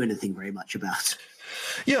actually do anything very much about?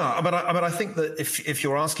 Yeah, but I think that if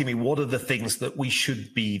you're asking me what are the things that we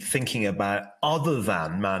should be thinking about other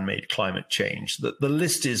than man-made climate change, the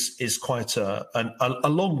list is quite a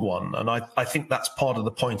long one. And I think that's part of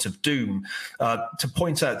the point of doom, to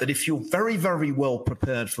point out that if you're very, very well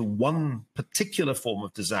prepared for one particular form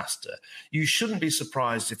of disaster, you shouldn't be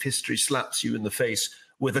surprised if history slaps you in the face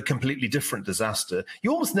with a completely different disaster.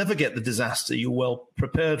 You almost never get the disaster you're well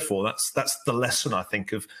prepared for. That's the lesson, I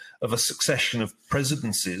think, of a succession of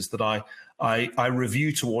presidencies that I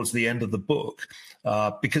review towards the end of the book,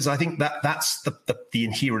 because I think that's the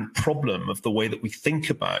inherent problem of the way that we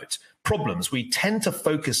think about problems, we tend to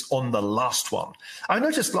focus on the last one. I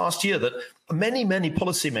noticed last year that many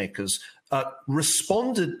policymakers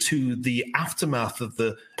responded to the aftermath of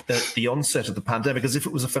the onset of the pandemic as if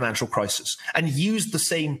it was a financial crisis, and used the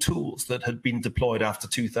same tools that had been deployed after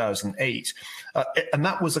 2008. And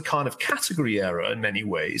that was a kind of category error in many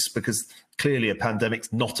ways, because clearly a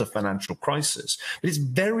pandemic's not a financial crisis. But it's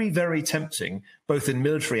very, very tempting, both in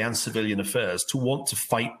military and civilian affairs, to want to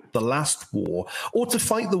fight the last war, or to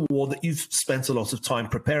fight the war that you've spent a lot of time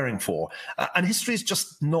preparing for. And history is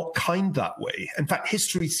just not kind that way. In fact,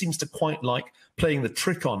 history seems to quite like playing the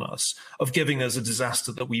trick on us of giving us a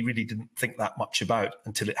disaster that we really didn't think that much about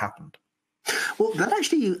until it happened. Well, that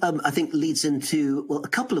actually, I think, leads into, well, a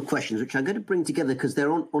couple of questions, which I'm going to bring together because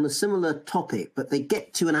they're on a similar topic, but they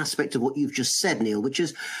get to an aspect of what you've just said, Neil, which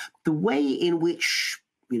is the way in which,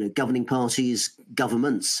 governing parties,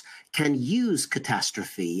 governments can use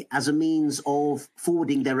catastrophe as a means of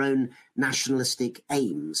forwarding their own nationalistic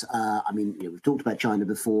aims. We've talked about China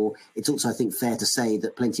before. It's also, I think, fair to say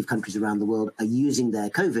that plenty of countries around the world are using their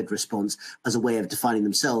COVID response as a way of defining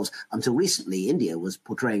themselves. Until recently, India was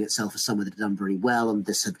portraying itself as somewhere that had done very well, and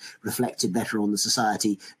this had reflected better on the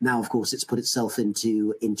society. Now, of course, it's put itself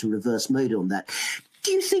into reverse mode on that.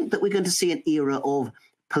 Do you think that we're going to see an era of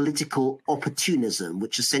political opportunism,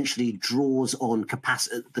 which essentially draws on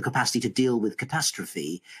the capacity to deal with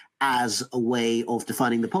catastrophe as a way of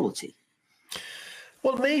defining the polity?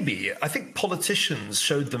 Well, maybe. I think politicians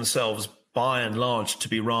showed themselves by and large to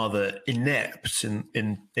be rather inept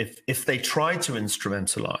if they tried to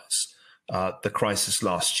instrumentalize the crisis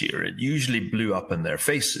last year. It usually blew up in their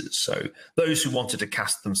faces. So those who wanted to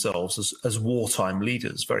cast themselves as wartime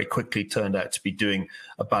leaders very quickly turned out to be doing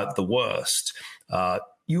about the worst.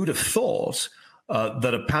 You would have thought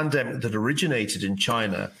that a pandemic that originated in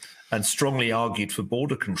China and strongly argued for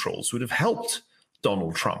border controls would have helped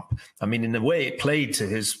Donald Trump. I mean, in a way, it played to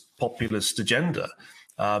his populist agenda,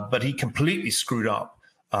 but he completely screwed up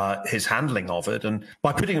his handling of it, and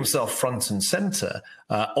by putting himself front and center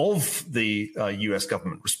of the US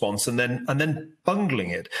government response and then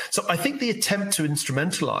bungling it. So I think the attempt to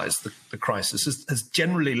instrumentalize the crisis has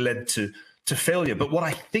generally led to failure. But what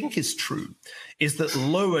I think is true is that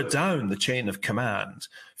lower down the chain of command,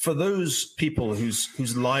 for those people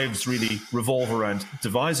whose lives really revolve around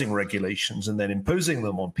devising regulations and then imposing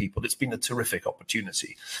them on people, it's been a terrific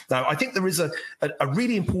opportunity. Now, I think there is a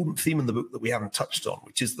really important theme in the book that we haven't touched on,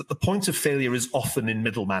 which is that the point of failure is often in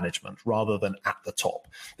middle management rather than at the top,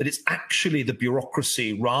 that it's actually the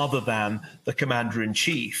bureaucracy rather than the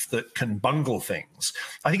commander-in-chief that can bungle things.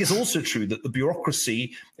 I think it's also true that the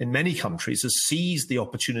bureaucracy in many countries has seized the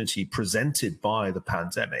opportunity presented by the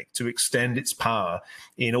pandemic to extend its power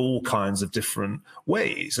in all kinds of different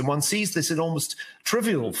ways. And one sees this in almost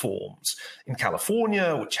trivial forms. In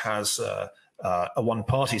California, which has a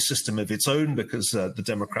one-party system of its own because the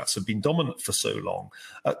Democrats have been dominant for so long,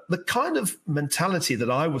 the kind of mentality that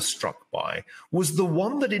I was struck by was the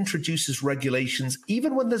one that introduces regulations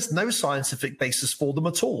even when there's no scientific basis for them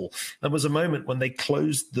at all. There was a moment when they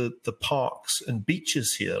closed the parks and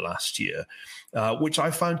beaches here last year, which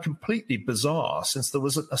I found completely bizarre, since there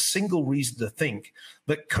was a single reason to think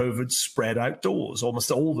that COVID spread outdoors.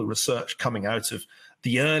 Almost all the research coming out of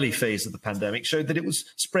the early phase of the pandemic showed that it was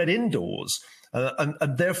spread indoors.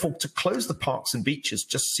 And therefore, to close the parks and beaches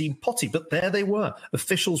just seemed potty. But there they were.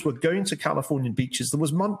 Officials were going to Californian beaches. There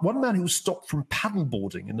was one man who was stopped from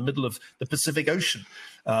paddleboarding in the middle of the Pacific Ocean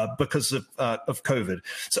because of COVID.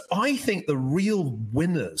 So I think the real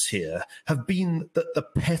winners here have been the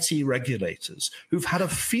petty regulators who've had a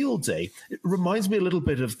field day. It reminds me a little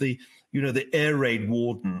bit of the air raid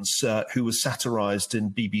wardens who was satirized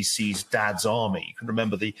in BBC's Dad's Army. You can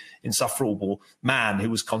remember the insufferable man who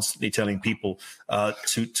was constantly telling people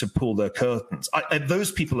to pull their curtains.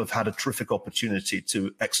 Those people have had a terrific opportunity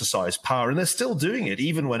to exercise power, and they're still doing it,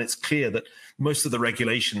 even when it's clear that most of the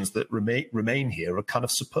regulations that remain here are kind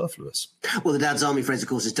of superfluous. Well, the Dad's Army phrase, of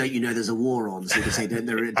course, is "Don't you know there's a war on?" So you can say, "Don't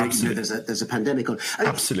you know there's a pandemic on?"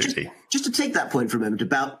 Absolutely. Just to take that point for a moment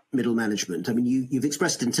about middle management, I mean, you've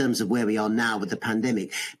expressed in terms of where we are now with the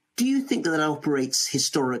pandemic. Do you think that operates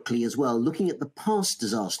historically as well? Looking at the past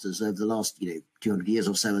disasters over the last 200 years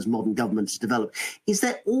or so as modern governments develop, is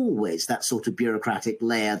there always that sort of bureaucratic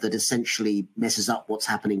layer that essentially messes up what's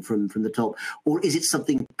happening from the top? Or is it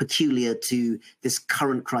something peculiar to this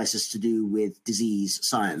current crisis to do with disease,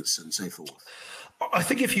 science and so forth? I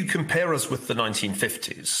think if you compare us with the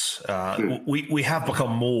 1950s, we have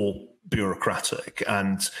become more bureaucratic.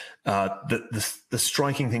 And the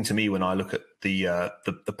striking thing to me when I look at the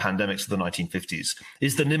pandemics of the 1950s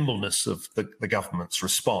is the nimbleness of the government's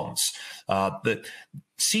response. The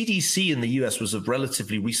CDC in the US was of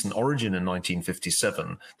relatively recent origin in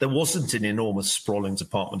 1957. There wasn't an enormous sprawling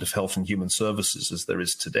Department of Health and Human Services as there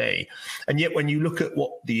is today. And yet when you look at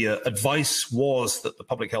what the advice was that the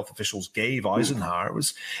public health officials gave Eisenhower, it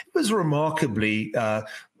was remarkably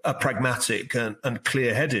pragmatic and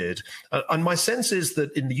clear-headed. And my sense is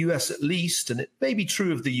that in the US at least, and it may be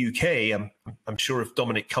true of the UK, I'm sure if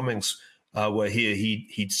Dominic Cummings were here,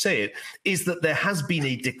 he'd say it, is that there has been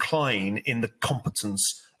a decline in the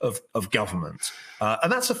competence of government.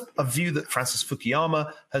 And that's a view that Francis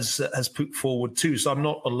Fukuyama has put forward too. So I'm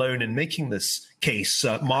not alone in making this case.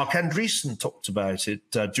 Mark Andreessen talked about it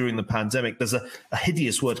during the pandemic. There's a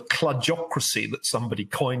hideous word, kludgocracy, that somebody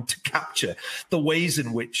coined to capture the ways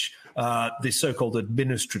in which the so-called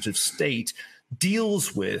administrative state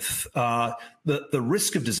deals with the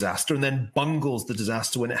risk of disaster and then bungles the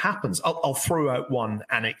disaster when it happens. I'll throw out one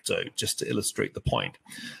anecdote just to illustrate the point.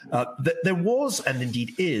 There was, and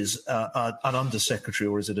indeed is, an undersecretary,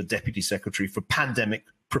 or is it a deputy secretary, for pandemic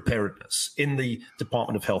preparedness in the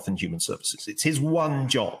Department of Health and Human Services. It's his one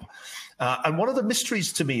job. And one of the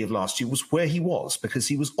mysteries to me of last year was where he was, because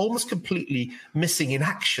he was almost completely missing in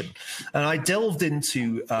action. And I delved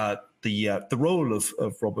into the role of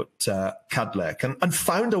Robert Kadlec and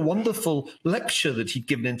found a wonderful lecture that he'd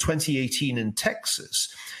given in 2018 in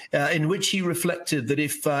Texas, in which he reflected that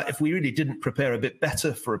if we really didn't prepare a bit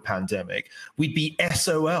better for a pandemic, we'd be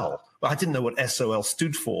SOL. I didn't know what SOL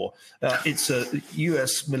stood for. It's a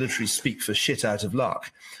US military speak for shit out of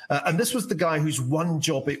luck. And this was the guy whose one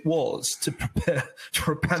job it was to prepare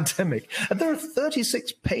for a pandemic. And there are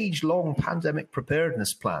 36-page long pandemic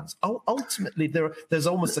preparedness plans. Ultimately, there's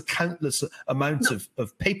almost a countless amount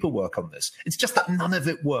of paperwork on this. It's just that none of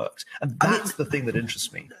it worked. And that's the thing that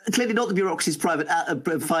interests me. Clearly not the bureaucracy's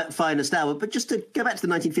finest hour, but just to go back to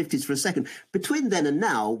the 1950s for a second, between then and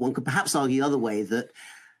now, one could perhaps argue the other way, that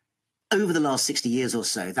over the last 60 years or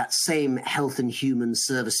so, that same health and human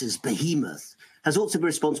services behemoth has also been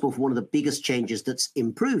responsible for one of the biggest changes that's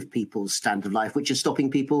improved people's standard of life, which is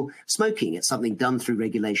stopping people smoking. It's something done through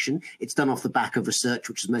regulation. It's done off the back of research,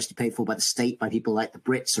 which is mostly paid for by the state, by people like the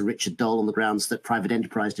Brits or Richard Dole, on the grounds that private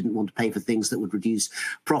enterprise didn't want to pay for things that would reduce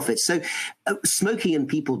profits. So smoking and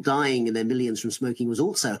people dying in their millions from smoking was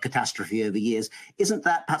also a catastrophe over years. Isn't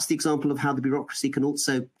that perhaps the example of how the bureaucracy can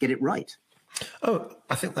also get it right? Oh,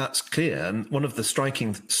 I think that's clear. And one of the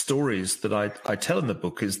striking stories that I tell in the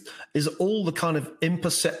book is all the kind of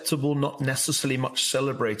imperceptible, not necessarily much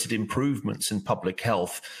celebrated improvements in public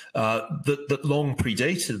health that long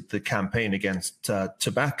predated the campaign against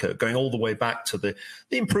tobacco, going all the way back to the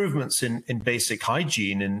improvements in basic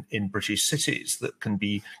hygiene in British cities that can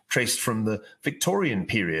be traced from the Victorian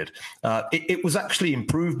period. It was actually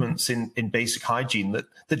improvements in basic hygiene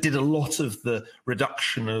that did a lot of the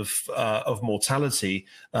reduction of mortality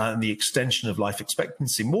and the extension of life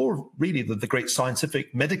expectancy, more really than the great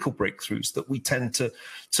scientific medical breakthroughs that we tend to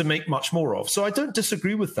make much more of. So I don't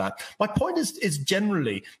disagree with that. My point is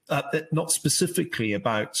generally not specifically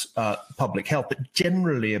about public health, but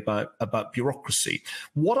generally about bureaucracy.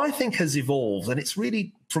 What I think has evolved, and it's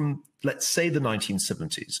really from, let's say, the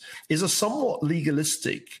 1970s, is a somewhat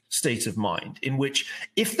legalistic state of mind in which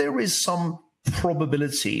if there is some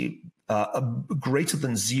probability greater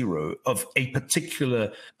than zero of a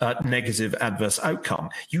particular negative adverse outcome,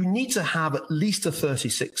 you need to have at least a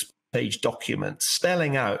 36-page document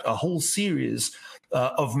spelling out a whole series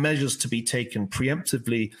of measures to be taken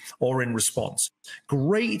preemptively or in response.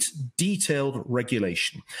 Great detailed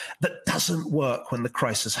regulation that doesn't work when the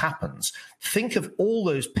crisis happens. Think of all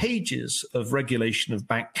those pages of regulation of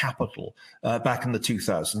bank capital back in the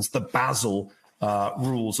 2000s, the Basel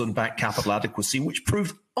rules on bank capital adequacy, which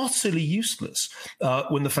proved utterly useless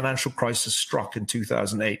when the financial crisis struck in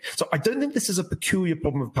 2008. So I don't think this is a peculiar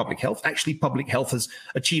problem of public health. Actually, public health has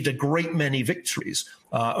achieved a great many victories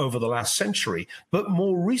over the last century. But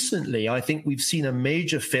more recently, I think we've seen a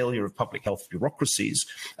major failure of public health bureaucracies.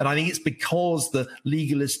 And I think it's because the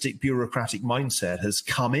legalistic bureaucratic mindset has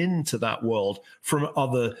come into that world from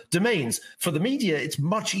other domains. For the media, it's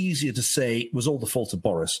much easier to say it was all the fault of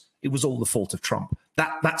Boris. It was all the fault of Trump.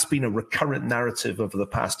 That's been a recurrent narrative over the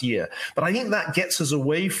past year. But I think that gets us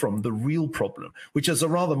away from the real problem, which is a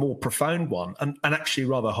rather more profound one and actually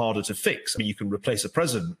rather harder to fix. I mean, you can replace a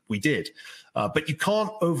president. We did. But you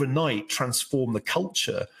can't overnight transform the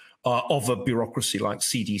culture of a bureaucracy like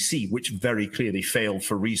CDC, which very clearly failed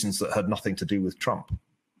for reasons that had nothing to do with Trump.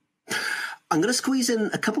 I'm going to squeeze in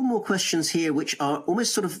a couple more questions here, which are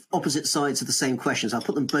almost sort of opposite sides of the same questions. I'll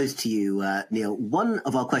put them both to you, Neil. One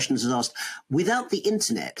of our questions is asked, without the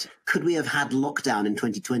internet, could we have had lockdown in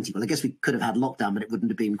 2020? Well, I guess we could have had lockdown, but it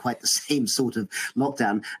wouldn't have been quite the same sort of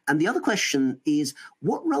lockdown. And the other question is,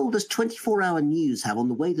 what role does 24-hour news have on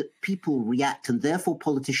the way that people react and therefore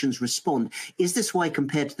politicians respond? Is this why,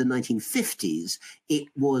 compared to the 1950s, it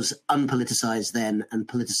was unpoliticized then and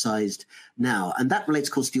politicized now? And that relates,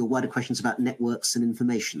 of course, to your wider questions about networks and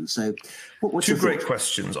information. So what's Two great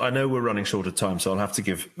questions. I know we're running short of time, so I'll have to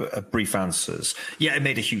give brief answers. Yeah, it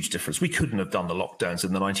made a huge difference. We couldn't have done the lockdowns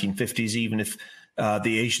in the 1950s, even if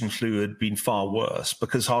the Asian flu had been far worse,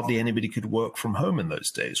 because hardly anybody could work from home in those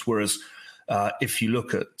days. Whereas if you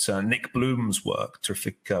look at Nick Bloom's work,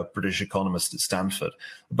 terrific British economist at Stanford,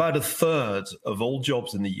 about a third of all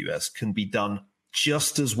jobs in the US can be done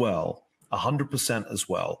just as well, 100% as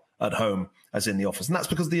well, at home as in the office. And that's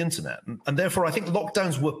because of the internet. And therefore, I think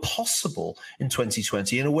lockdowns were possible in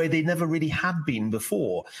 2020 in a way they never really had been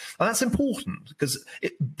before. And that's important because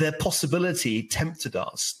their possibility tempted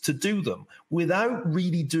us to do them without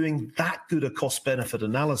really doing that good a cost-benefit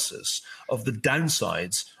analysis of the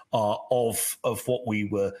downsides of what we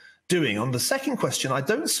were doing. On the second question, I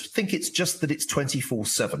don't think it's just that it's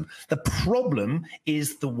 24/7. The problem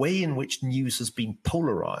is the way in which news has been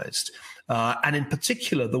polarized, and in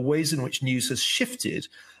particular, the ways in which news has shifted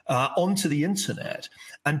onto the internet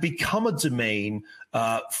and become a domain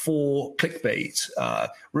for clickbait.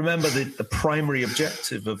 Remember that the primary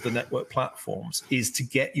objective of the network platforms is to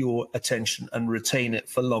get your attention and retain it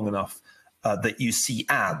for long enough that you see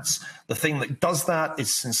ads. The thing that does that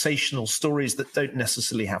is sensational stories that don't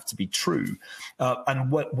necessarily have to be true. And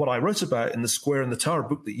what I wrote about in the Square and the Tower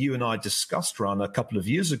book that you and I discussed around a couple of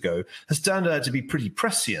years ago has turned out to be pretty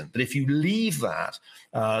prescient, that if you leave that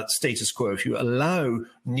status quo, if you allow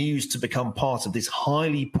news to become part of this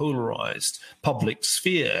highly polarized public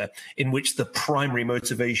sphere in which the primary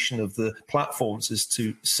motivation of the platforms is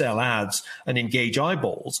to sell ads and engage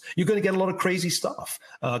eyeballs, you're going to get a lot of crazy stuff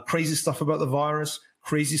about the virus,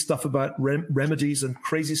 crazy stuff about remedies, and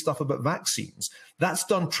crazy stuff about vaccines. That's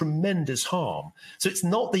done tremendous harm. So it's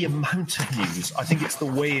not the amount of news. I think it's the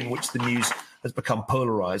way in which the news has become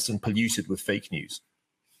polarized and polluted with fake news.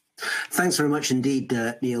 Thanks very much indeed,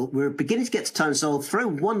 Neil. We're beginning to get to time, so I'll throw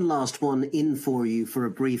one last one in for you for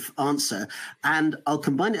a brief answer, and I'll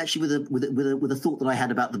combine it actually with a thought that I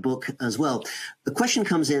had about the book as well. The question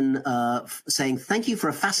comes in saying, "Thank you for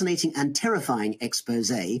a fascinating and terrifying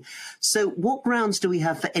expose. So, what grounds do we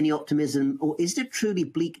have for any optimism, or is it a truly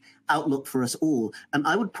bleak outlook for us all?" And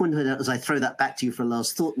I would point out, as I throw that back to you for a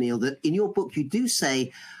last thought, Neil, that in your book you do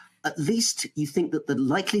say, at least you think that the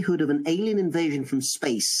likelihood of an alien invasion from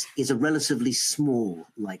space is a relatively small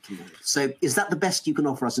likelihood. So is that the best you can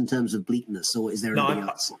offer us in terms of bleakness, or is there anything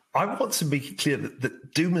else? I want to make it clear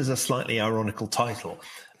that Doom is a slightly ironical title,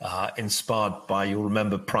 inspired by, you'll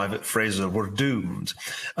remember, Private Fraser, "We're doomed."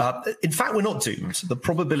 In fact, we're not doomed. The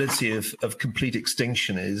probability of complete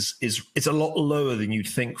extinction is a lot lower than you'd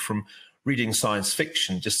think from reading science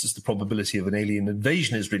fiction, just as the probability of an alien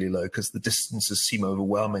invasion is really low because the distances seem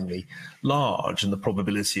overwhelmingly large, and the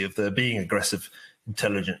probability of there being aggressive,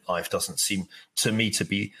 intelligent life doesn't seem to me to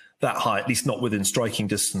be that high, at least not within striking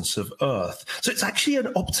distance of Earth. So it's actually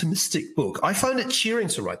an optimistic book. I found it cheering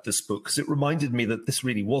to write this book because it reminded me that this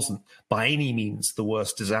really wasn't by any means the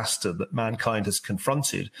worst disaster that mankind has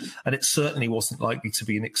confronted. And it certainly wasn't likely to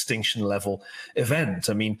be an extinction level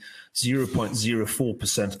event. I mean,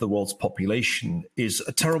 0.04% of the world's population is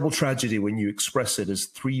a terrible tragedy when you express it as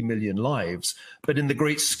 3 million lives. But in the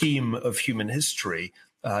great scheme of human history,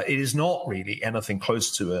 it is not really anything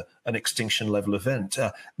close to an extinction level event.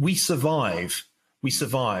 We survive,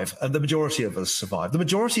 and the majority of us survive. The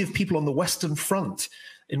majority of people on the Western Front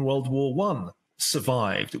in World War I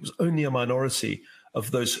survived. It was only a minority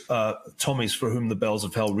of those Tommies for whom the bells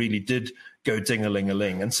of hell really did go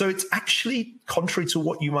ding-a-ling-a-ling. And so it's actually contrary to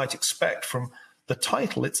what you might expect from the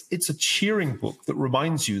title. It's a cheering book that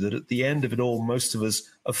reminds you that at the end of it all, most of us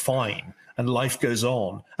are fine and life goes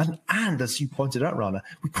on. And as you pointed out, Rana,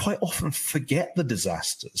 we quite often forget the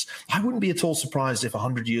disasters. I wouldn't be at all surprised if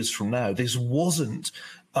 100 years from now, this wasn't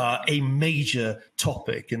a major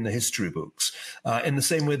topic in the history books, in the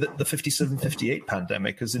same way that the 57-58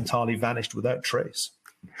 pandemic has entirely vanished without trace.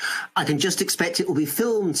 I can just expect it will be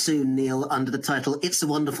filmed soon, Neil, under the title "It's a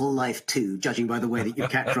Wonderful Life Too," judging by the way that you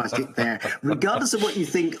characterised it there. Regardless of what you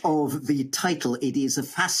think of the title, it is a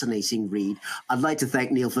fascinating read. I'd like to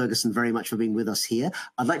thank Niall Ferguson very much for being with us here.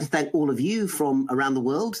 I'd like to thank all of you from around the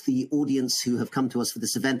world, the audience who have come to us for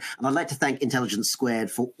this event. And I'd like to thank Intelligence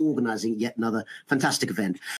Squared for organising yet another fantastic event.